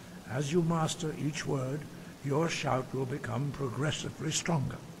 As you master each word, your shout will become progressively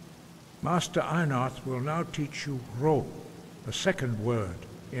stronger. Master Einarth will now teach you Ro, the second word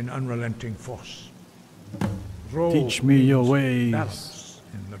in Unrelenting Force. Ro Teach me your means ways. balance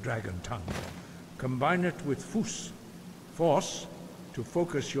in the dragon tongue. Combine it with Fus, force, to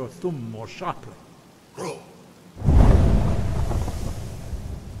focus your thumb more sharply. Ro.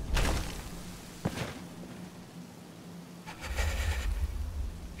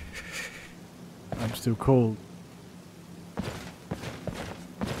 I'm still cold.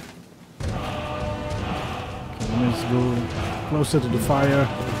 Okay, let's go closer to the fire.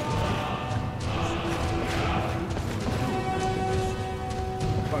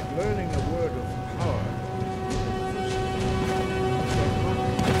 But learning a word of power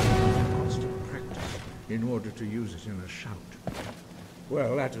constant practice in order to use it in a shout.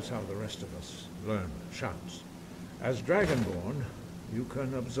 Well, that is how the rest of us learn shouts. As Dragonborn, you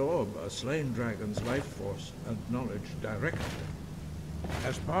can absorb a slain dragon's life force and knowledge directly.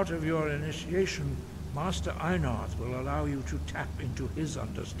 As part of your initiation, Master Einarth will allow you to tap into his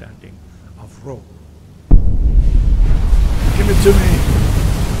understanding of Ro. Give it to me!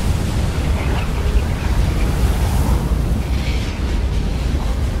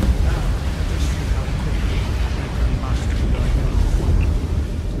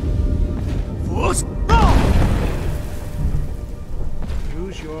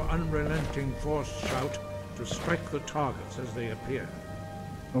 Use your unrelenting force shout to strike the targets as they appear.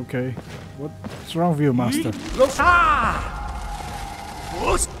 Okay. What's wrong with you, Master?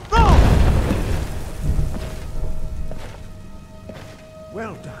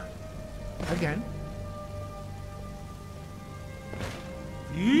 Well done. Again.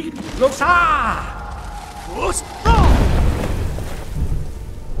 You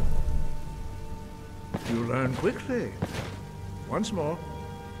learn quickly. Once more.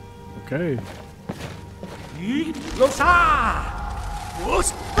 Okay.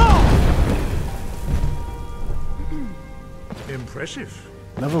 Impressive.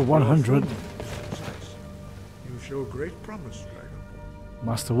 Level 100. You show great promise, Dragon.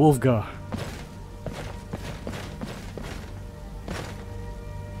 Master Wolfgar.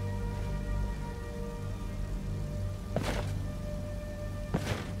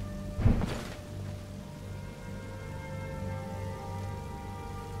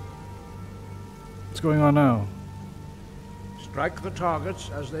 What's going on now? Strike the targets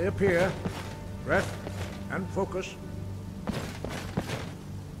as they appear. Breath and focus.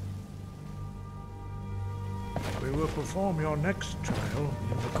 We will perform your next trial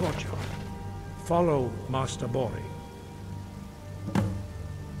in the courtyard. Follow Master Bori.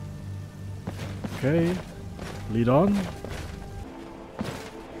 Okay. Lead on.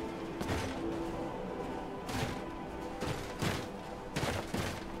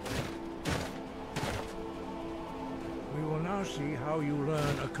 See how you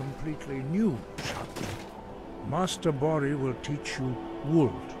learn a completely new shout. Master Bori will teach you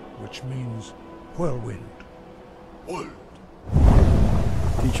Wold, which means whirlwind. Wold.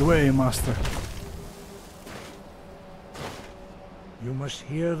 Teach away, Master. You must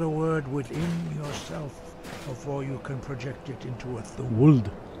hear the word within yourself before you can project it into a thum. Wold.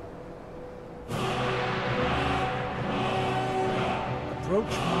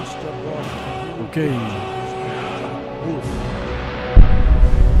 Approach Master Bori. Okay. Wolf.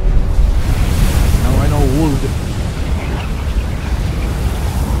 Now I know Wold.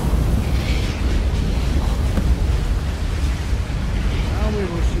 Now we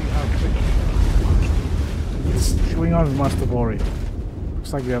will see how quickly. What's going on with Master Bori?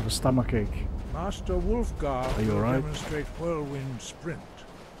 Looks like we have a stomachache. Master Wolfgar Are you will alright? demonstrate whirlwind sprint.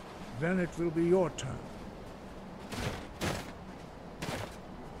 Then it will be your turn.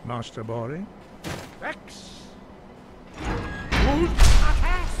 Master Bori. X.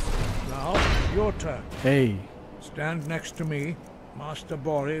 Now, your turn. Hey. Stand next to me. Master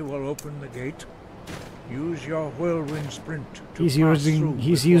Bori will open the gate. Use your whirlwind sprint to He's pass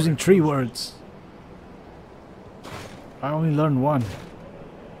using 3 words. I only learned 1.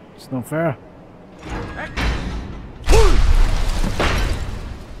 It's not fair.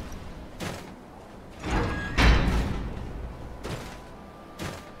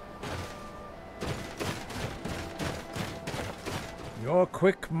 Your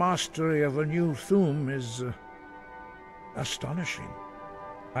quick mastery of a new Thuum is astonishing.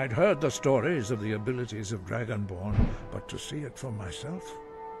 I'd heard the stories of the abilities of Dragonborn, but to see it for myself?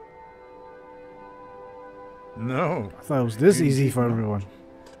 No. I thought it was this easy for everyone.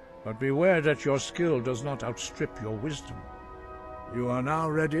 But beware that your skill does not outstrip your wisdom. You are now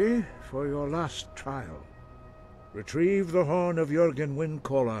ready for your last trial. Retrieve the horn of Jürgen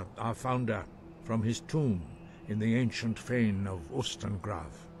Windcaller, our founder, from his tomb in the ancient fane of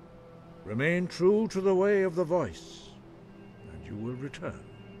Ostengrave. Remain true to the way of the voice, and you will return.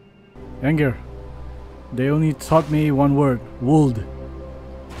 Anger. They only taught me one word, wold.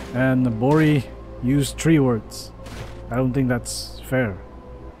 And Bori used 3 words. I don't think that's fair.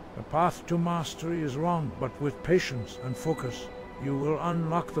 The path to mastery is long, but with patience and focus, you will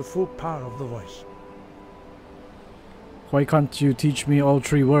unlock the full power of the voice. Why can't you teach me all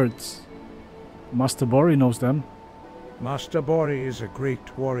 3 words? Master Bori knows them. Master Bori is a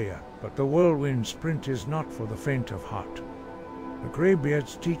great warrior, but the whirlwind sprint is not for the faint of heart. The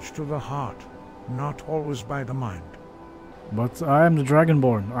Greybeards teach to the heart, not always by the mind. But I am the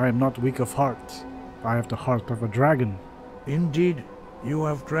Dragonborn. I am not weak of heart. I have the heart of a dragon. Indeed, you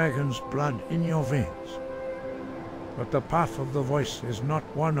have dragon's blood in your veins. But the path of the voice is not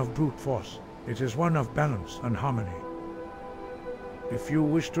one of brute force. It is one of balance and harmony. If you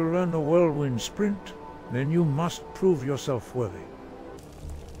wish to learn the whirlwind sprint, then you must prove yourself worthy.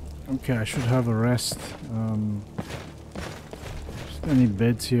 Okay, I should have a rest. Just any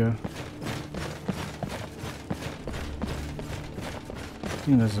beds here? I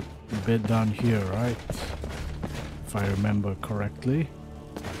think there's a bed down here, right? If I remember correctly.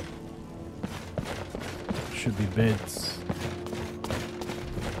 Should be beds.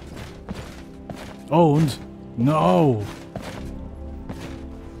 Owned? No!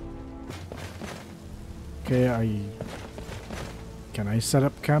 Okay, can I set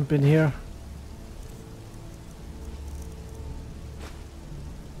up camp in here?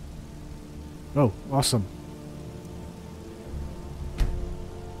 Oh, awesome.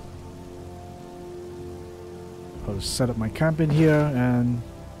 I'll just set up my camp in here and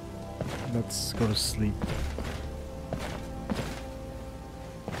let's go to sleep.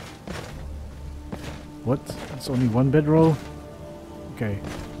 What? It's only 1 bedroll? Okay.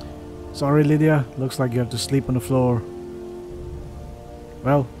 Sorry, Lydia. Looks like you have to sleep on the floor.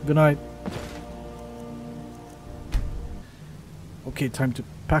 Well, good night. Okay, time to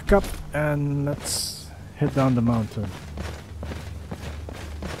pack up and let's head down the mountain.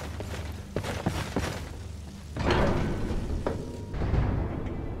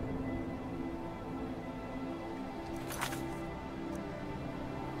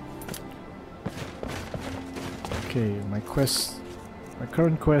 Okay, my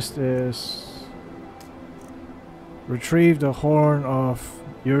current quest is retrieve the horn of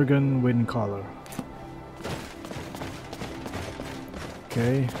Jürgen Windcaller.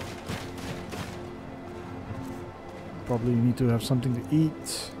 Okay. Probably need to have something to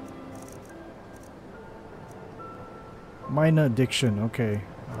eat. Minor addiction, okay.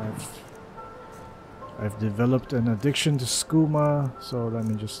 I've developed an addiction to skooma, so let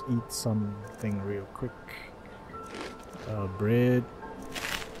me just eat something real quick. Bread.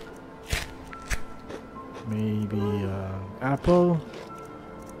 Maybe apple.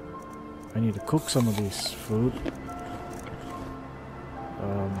 I need to cook some of this food.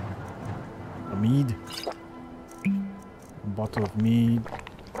 A mead. A bottle of mead.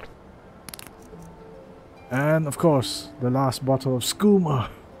 And of course, the last bottle of skooma.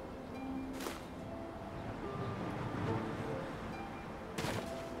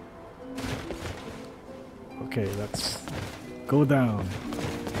 Okay, let's go down.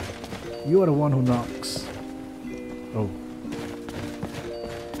 You are the one who knocks. Oh.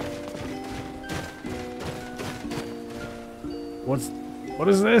 What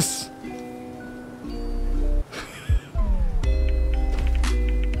is this?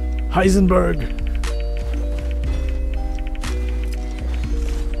 Heisenberg.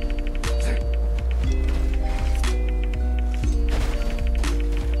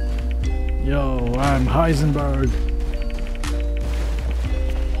 Yo, I'm Heisenberg.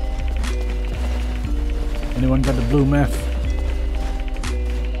 Anyone got the blue meth?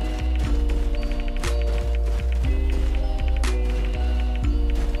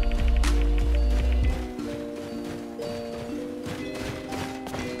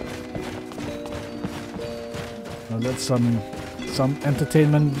 Now that's some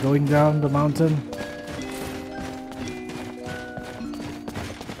entertainment going down the mountain.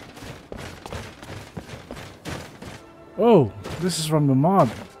 Oh, this is from the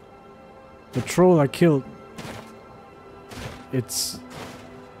mod. The troll I killed. it's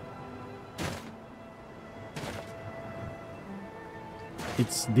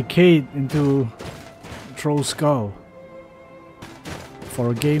decayed into troll skull.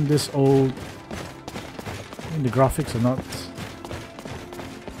 For a game this old, I mean, the graphics are not,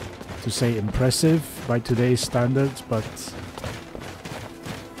 to say, impressive by today's standards, but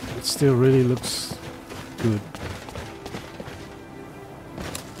it still really looks good.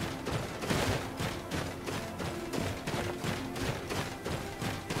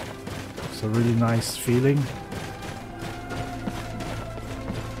 It's a really nice feeling.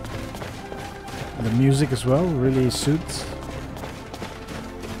 The music as well really suits.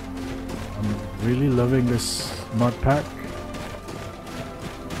 I'm really loving this mod pack.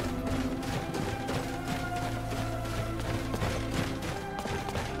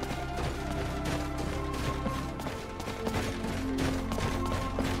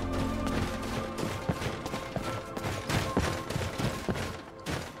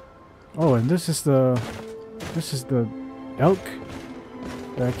 Oh, and this is the elk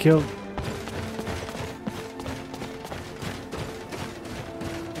that I killed.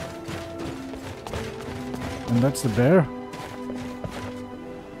 And that's the bear.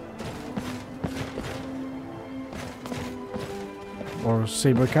 Or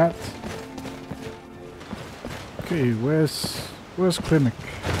saber cat. Okay, where's Klimek?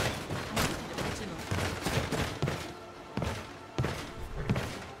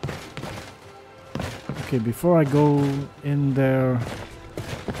 Okay, before I go in there, I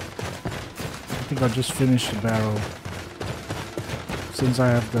think I'll just finish the barrow. Since I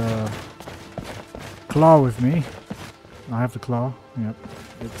have the claw with me. I have the claw. Yep,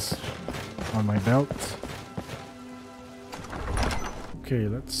 it's on my belt. Okay,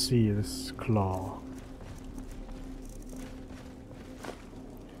 let's see this claw.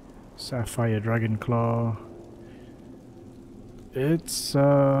 Sapphire dragon claw. It's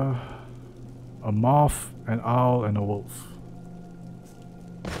a moth, an owl, and a wolf.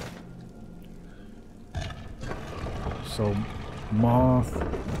 So moth,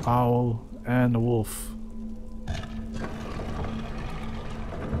 owl, and a wolf.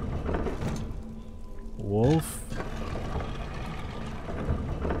 Wolf.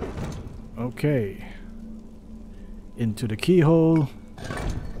 Okay. Into the keyhole.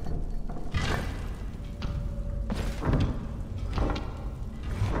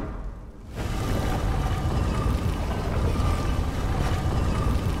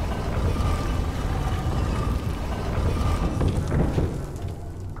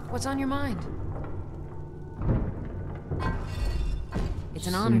 What's on your mind? It's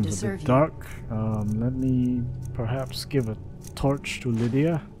an honor to serve you. Dark. Let me perhaps give a torch to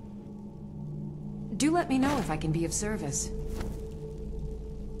Lydia. Do let me know if I can be of service.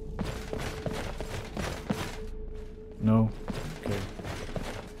 No? Okay.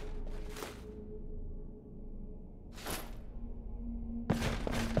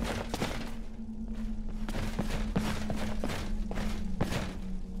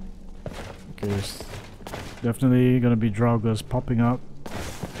 Okay, there's definitely gonna be Draugrs popping up.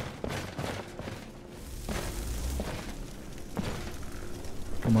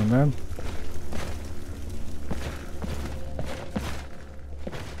 Come on, man.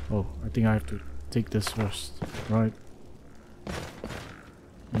 Oh, I think I have to take this first, right?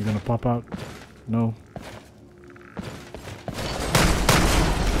 You're gonna pop out? No.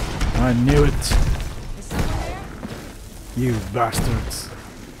 I knew it! You bastards!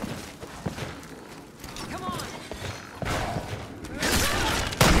 Come on.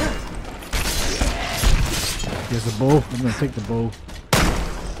 Here's the bow. I'm gonna take the bow.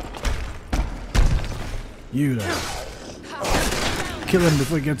 You there. Kill him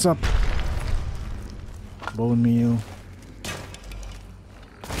before he gets up. Bone meal.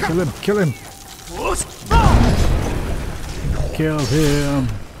 Kill him, kill him. Kill him.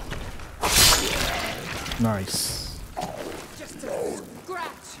 Nice.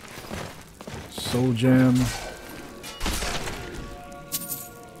 Soul gem.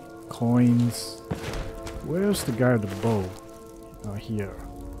 Coins. Where's the guy with the bow? Oh, here.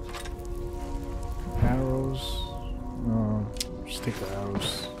 Arrows. No, just take the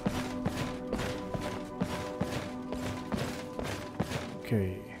arrows.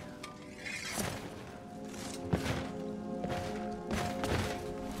 Okay.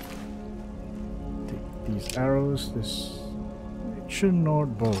 Take these arrows. This ancient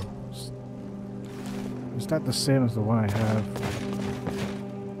Nord bow. Is that the same as the one I have?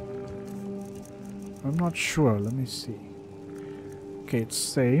 I'm not sure. Let me see. Okay, it's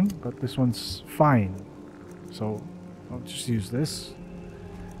same, but this one's fine. So I'll just use this.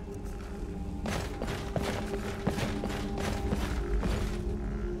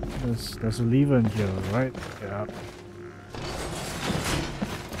 There's a lever in here, right? Yeah.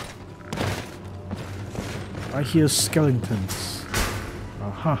 I hear skeletons.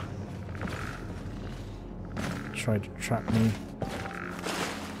 Aha. Try to trap me.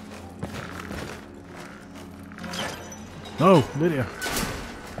 No, Lydia.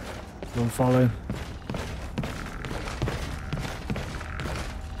 Don't fall in.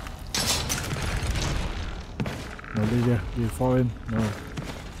 No, Lydia, you fall in? No.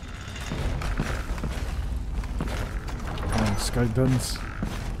 Skeletons.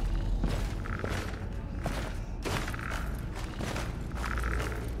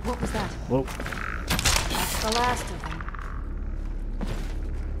 What was that? Whoa. That's the last of them.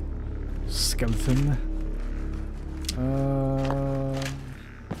 Skeleton.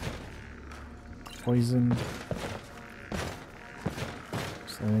 Poison.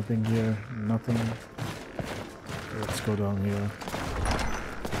 Is there anything here? Nothing. Let's go down here.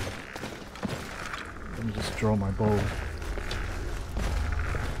 Let me just draw my bow.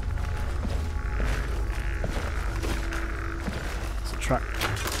 It's a trap.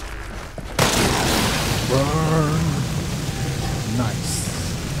 Burn! Nice.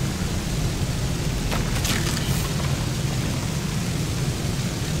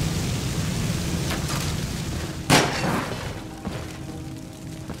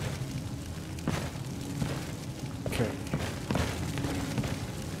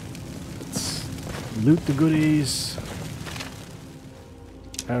 Loot the goodies.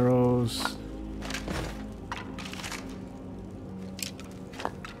 Arrows.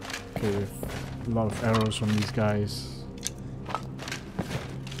 Okay, we have a lot of arrows from these guys.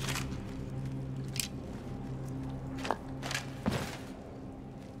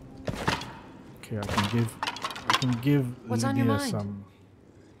 Okay, I can give What's on your Lydia mind? some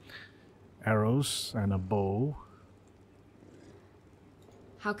arrows and a bow.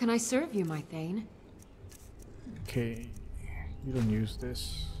 How can I serve you, my Thane? Okay, you don't use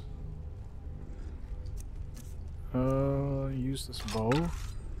this. Use this bow,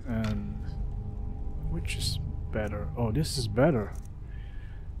 and which is better? Oh, this is better.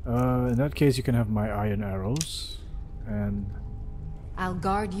 In that case, you can have my iron arrows, and I'll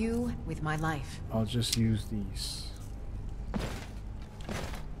guard you with my life. I'll just use these.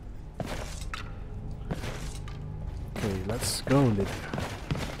 Okay, let's go, Lydia.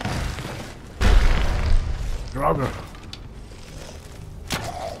 Draugr.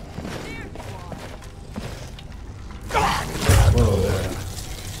 Whoa there.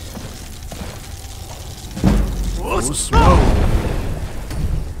 Oh, slow.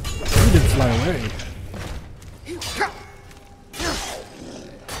 He didn't fly away.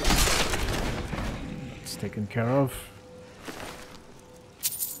 That's taken care of.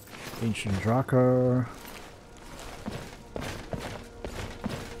 Ancient Draugr.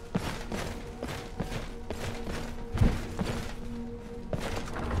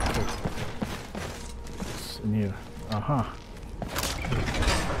 In here. Aha.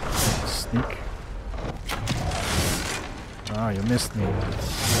 Sneak. Ah, you missed me.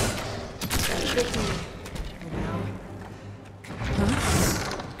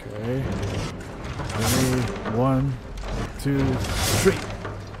 Okay. Ready? 1, 2, 3.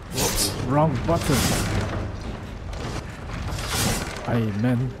 Whoops. Wrong button. I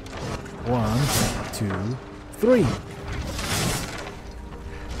meant 1, 2, 3.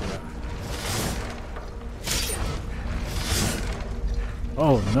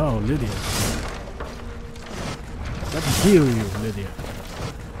 Oh no, Lydia. Let me heal you, Lydia.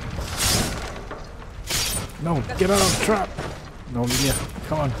 No, get out of the trap! No, Lydia.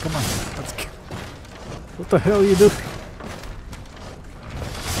 Come on, come on. Let's get... What the hell are you doing?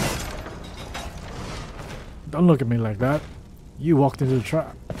 Don't look at me like that. You walked into the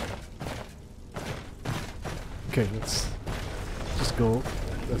trap. Okay, let's just go.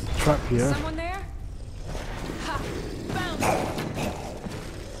 There's a trap here. Someone there? Ha! Found it.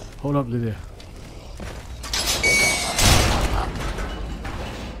 Hold up, Lydia.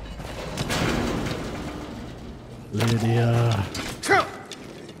 Lydia.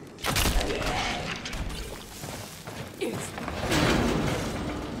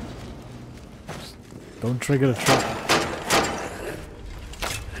 Don't trigger the trap.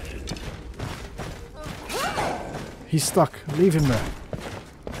 He's stuck. Leave him there.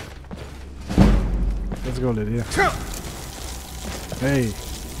 Let's go, Lydia. Hey.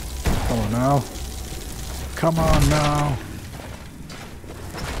 Come on now. Come on now.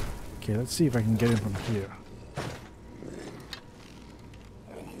 Okay, let's see if I can get him from here.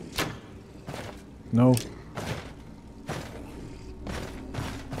 No.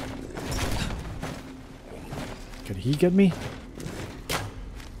 Can he get me?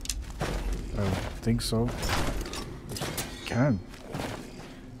 think so. Can.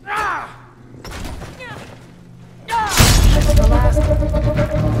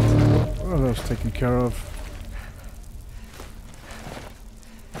 Oh, that was taken care of.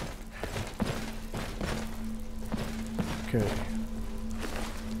 Okay.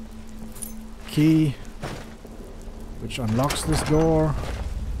 Key, which unlocks this door.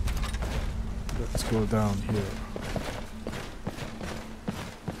 Let's go down here.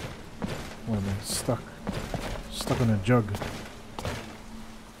 Where am I stuck? Stuck on a jug.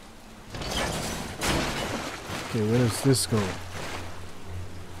 Okay, where does this go?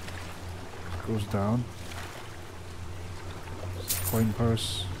 Goes down. Coin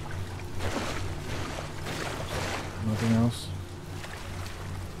purse. Nothing else.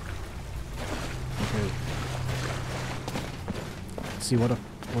 Okay. Let's see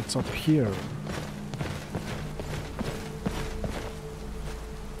what's up here.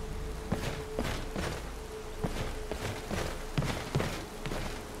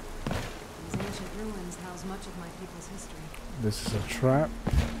 This is a trap.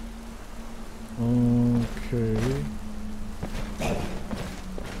 Okay.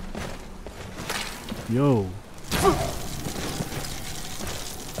 Yo.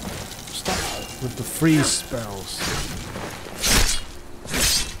 Stop with the freeze spells.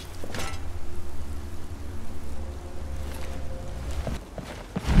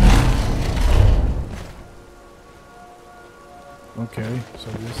 Okay, so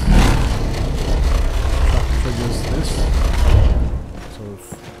this trap triggers this. So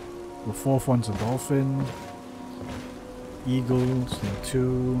the fourth one's a dolphin. Eagles and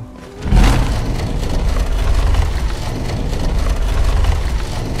 2.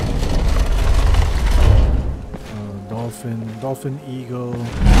 Dolphin, eagle.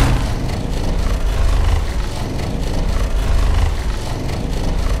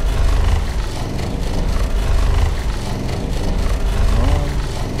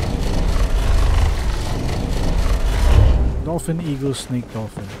 Dolphin, eagle, snake,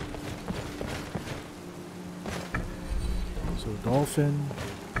 dolphin. So dolphin,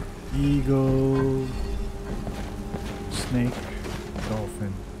 eagle, snake,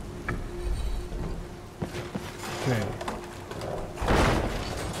 dolphin. Okay.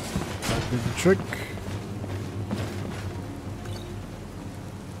 That did the trick.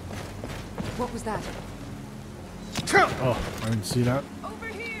 What was that? Oh, I didn't see that. Over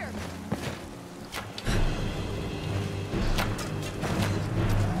here.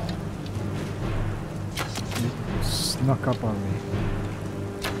 It snuck up on me.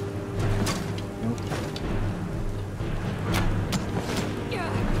 Nope.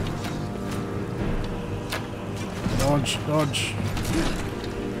 Dodge, dodge.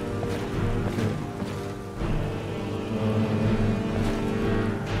 Okay.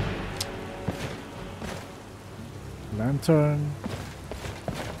 Lantern.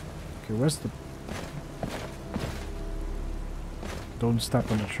 Okay, where's the... Don't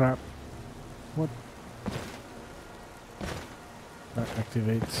step on the trap. What? That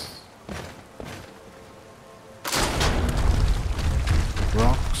activates.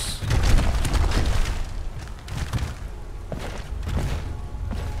 Rocks.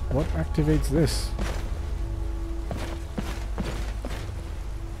 What activates this?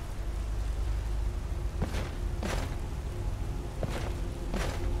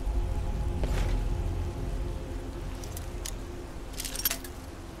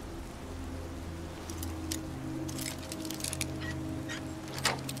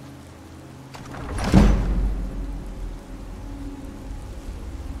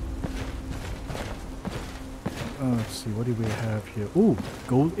 Let's see, what do we have here? Ooh,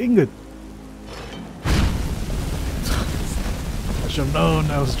 gold ingot. I should have known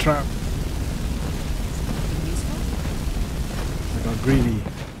that was a trap. I got greedy.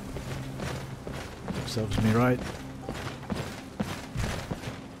 Serves me right.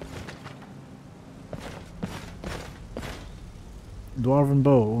 Dwarven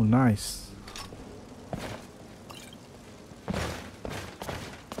bow, oh, nice.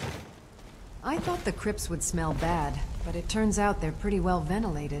 I thought the crypts would smell bad, but it turns out they're pretty well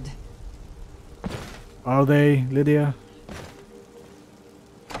ventilated. Are they, Lydia?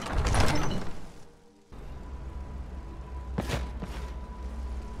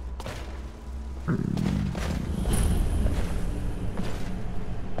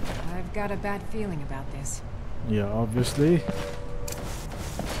 I've got a bad feeling about this. Yeah, obviously.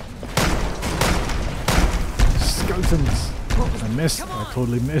 Skeletons! I missed. I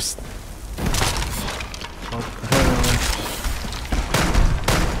totally missed. What the hell?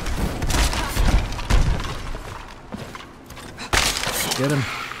 Get him.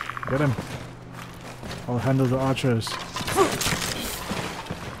 Get him. I'll handle the archers.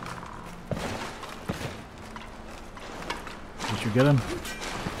 Did you get him?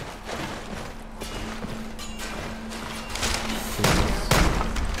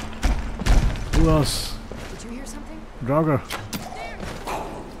 Who else? Did you hear something? Draugr.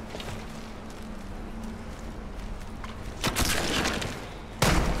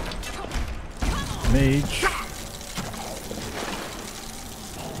 Mage.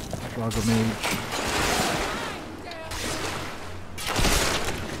 Draugr mage.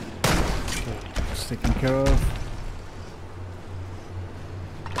 It's taken care of.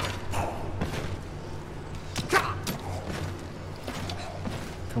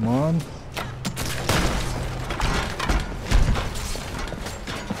 Come on.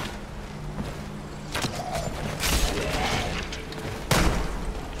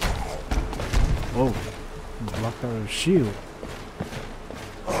 Oh, blocked out a shield.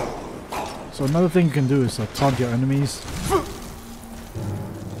 So another thing you can do is taunt your enemies.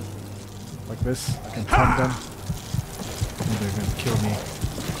 Like this. I can taunt them. And they're gonna kill me.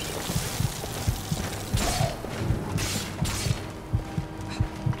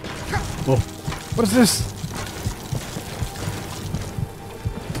 Oh, what is this?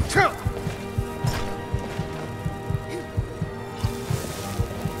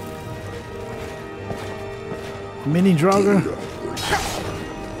 Mini Draugr?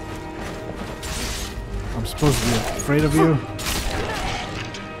 I'm supposed to be afraid of you?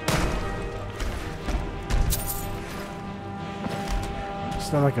 Is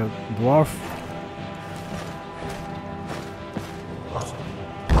that like a dwarf?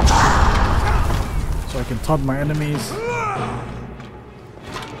 So I can taunt my enemies.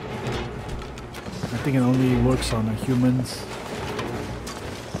 I think it only works on humans.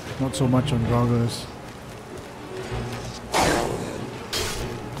 Not so much on Draugrs.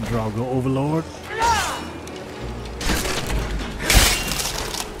 Draugr Overlord.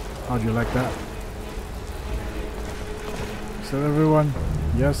 How do you like that? Is that everyone?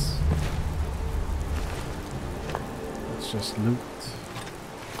 Yes. Let's just loot.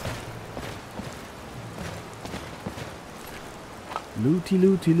 Looty,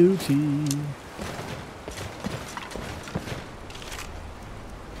 looty, looty.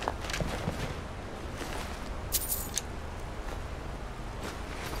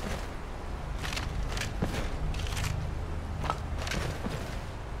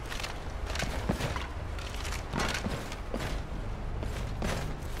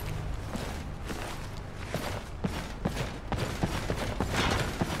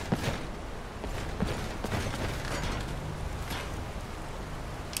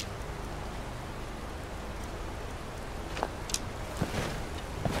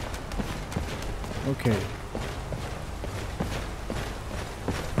 Okay.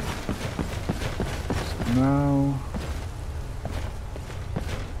 So now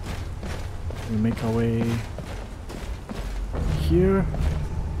we make our way here.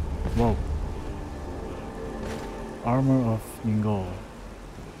 Whoa. Armor of Ningol.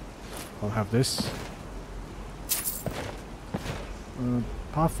 I'll have this.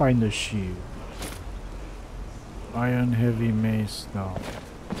 Pathfinder shield. Iron heavy mace now.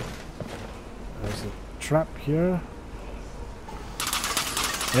 There's a trap here.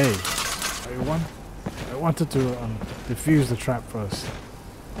 Hey, I wanted to defuse the trap first.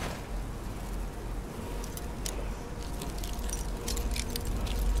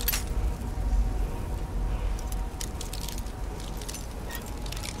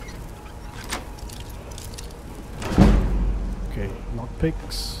 Okay,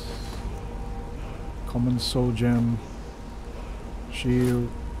 lockpicks, common soul gem, shield.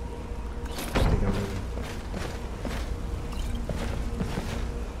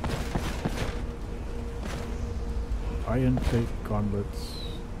 Iron plate gauntlets,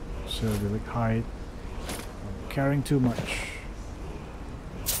 cervic hide. I'm carrying too much.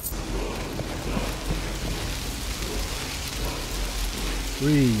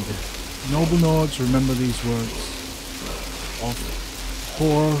 Read. Noble Lords, remember these words of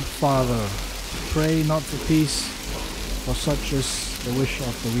Poor Father. Pray not for peace, for such is the wish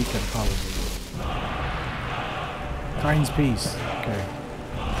of the weak and cowardly. Kind's peace. Okay.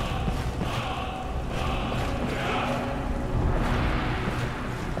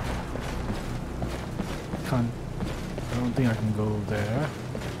 I don't think I can go there.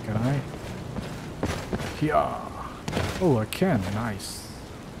 Can I? Here. Oh, I can. Nice.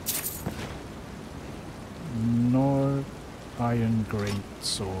 North Iron Great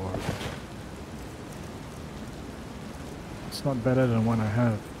Sword. It's not better than one I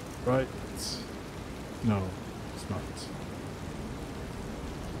have, right? No, it's not.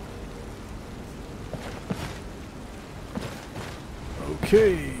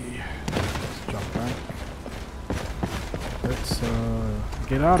 Okay. Let's jump back. Let's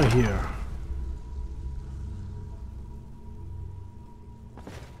get out of here.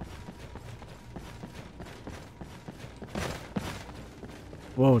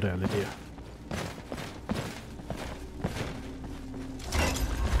 Whoa there, Lydia.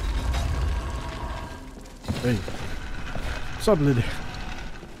 Hey. What's up, Lydia?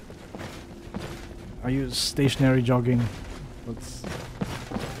 Are you stationary jogging? What's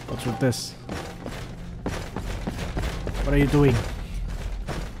with this? What are you doing?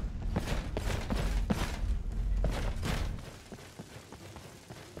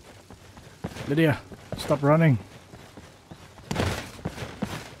 Lydia, stop running.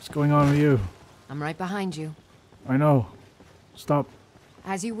 What's going on with you? I'm right behind you. I know. Stop.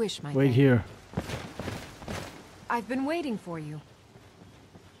 As you wish, my Wait thing. here. I've been waiting for you.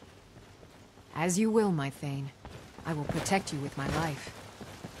 As you will, my Thane. I will protect you with my life.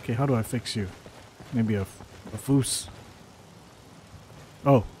 Okay, how do I fix you? Maybe a foos.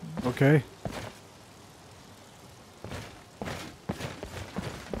 Oh, okay.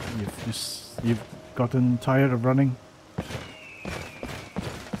 You've gotten tired of running?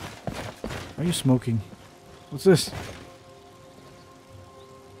 Are you smoking? What's this?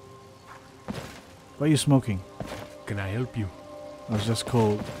 Why are you smoking? Can I help you? I was just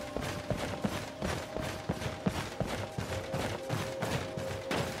cold.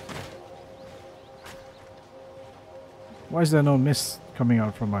 Why is there no mist coming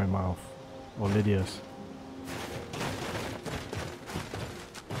out from my mouth? Or Lydia's?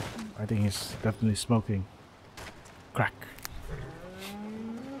 I think he's definitely smoking. Crack.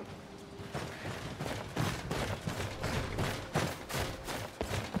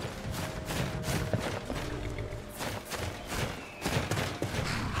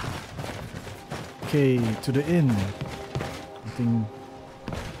 Okay, to the inn. I think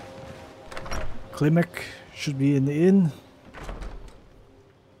Klimek should be in the inn.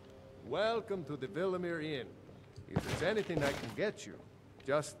 Welcome to the Villemere Inn. If there's anything I can get you,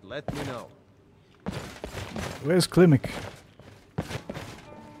 just let me know. Where's Klimek?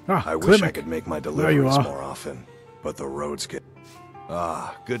 Ah, I Klimek. wish I could make my There you deliveries are. more often, but the roads get...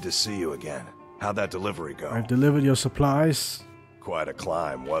 Ah, good to see you again. How'd that delivery go? I've delivered your supplies. Quite a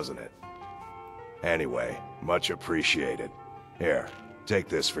climb, wasn't it? Anyway, much appreciated. Here, take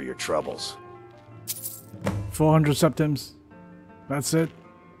this for your troubles. 400 septims. That's it.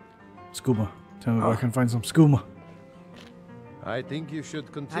 Skooma. Tell me where I can find some skooma. I think you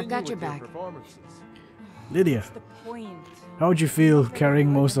should continue got your with your back. performances. Lydia, The point. how would you feel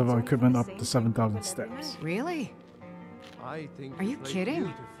carrying most of our equipment up the 7,000 steps? Really? I think Are you played kidding?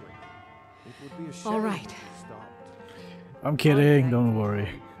 beautifully. It would be a shame All if right. you stopped. I'm kidding, don't worry.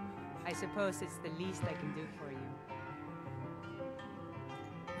 I suppose it's the least I can do for you.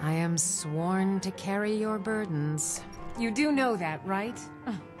 I am sworn to carry your burdens. You do know that, right?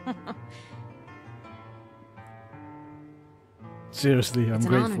 Seriously, I'm It's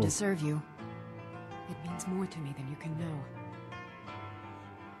an grateful. honor to serve you. It means more to me than you can know.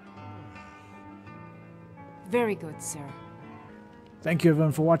 Very good, sir. Thank you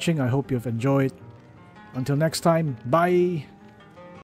everyone for watching. I hope you've enjoyed. Until next time, bye!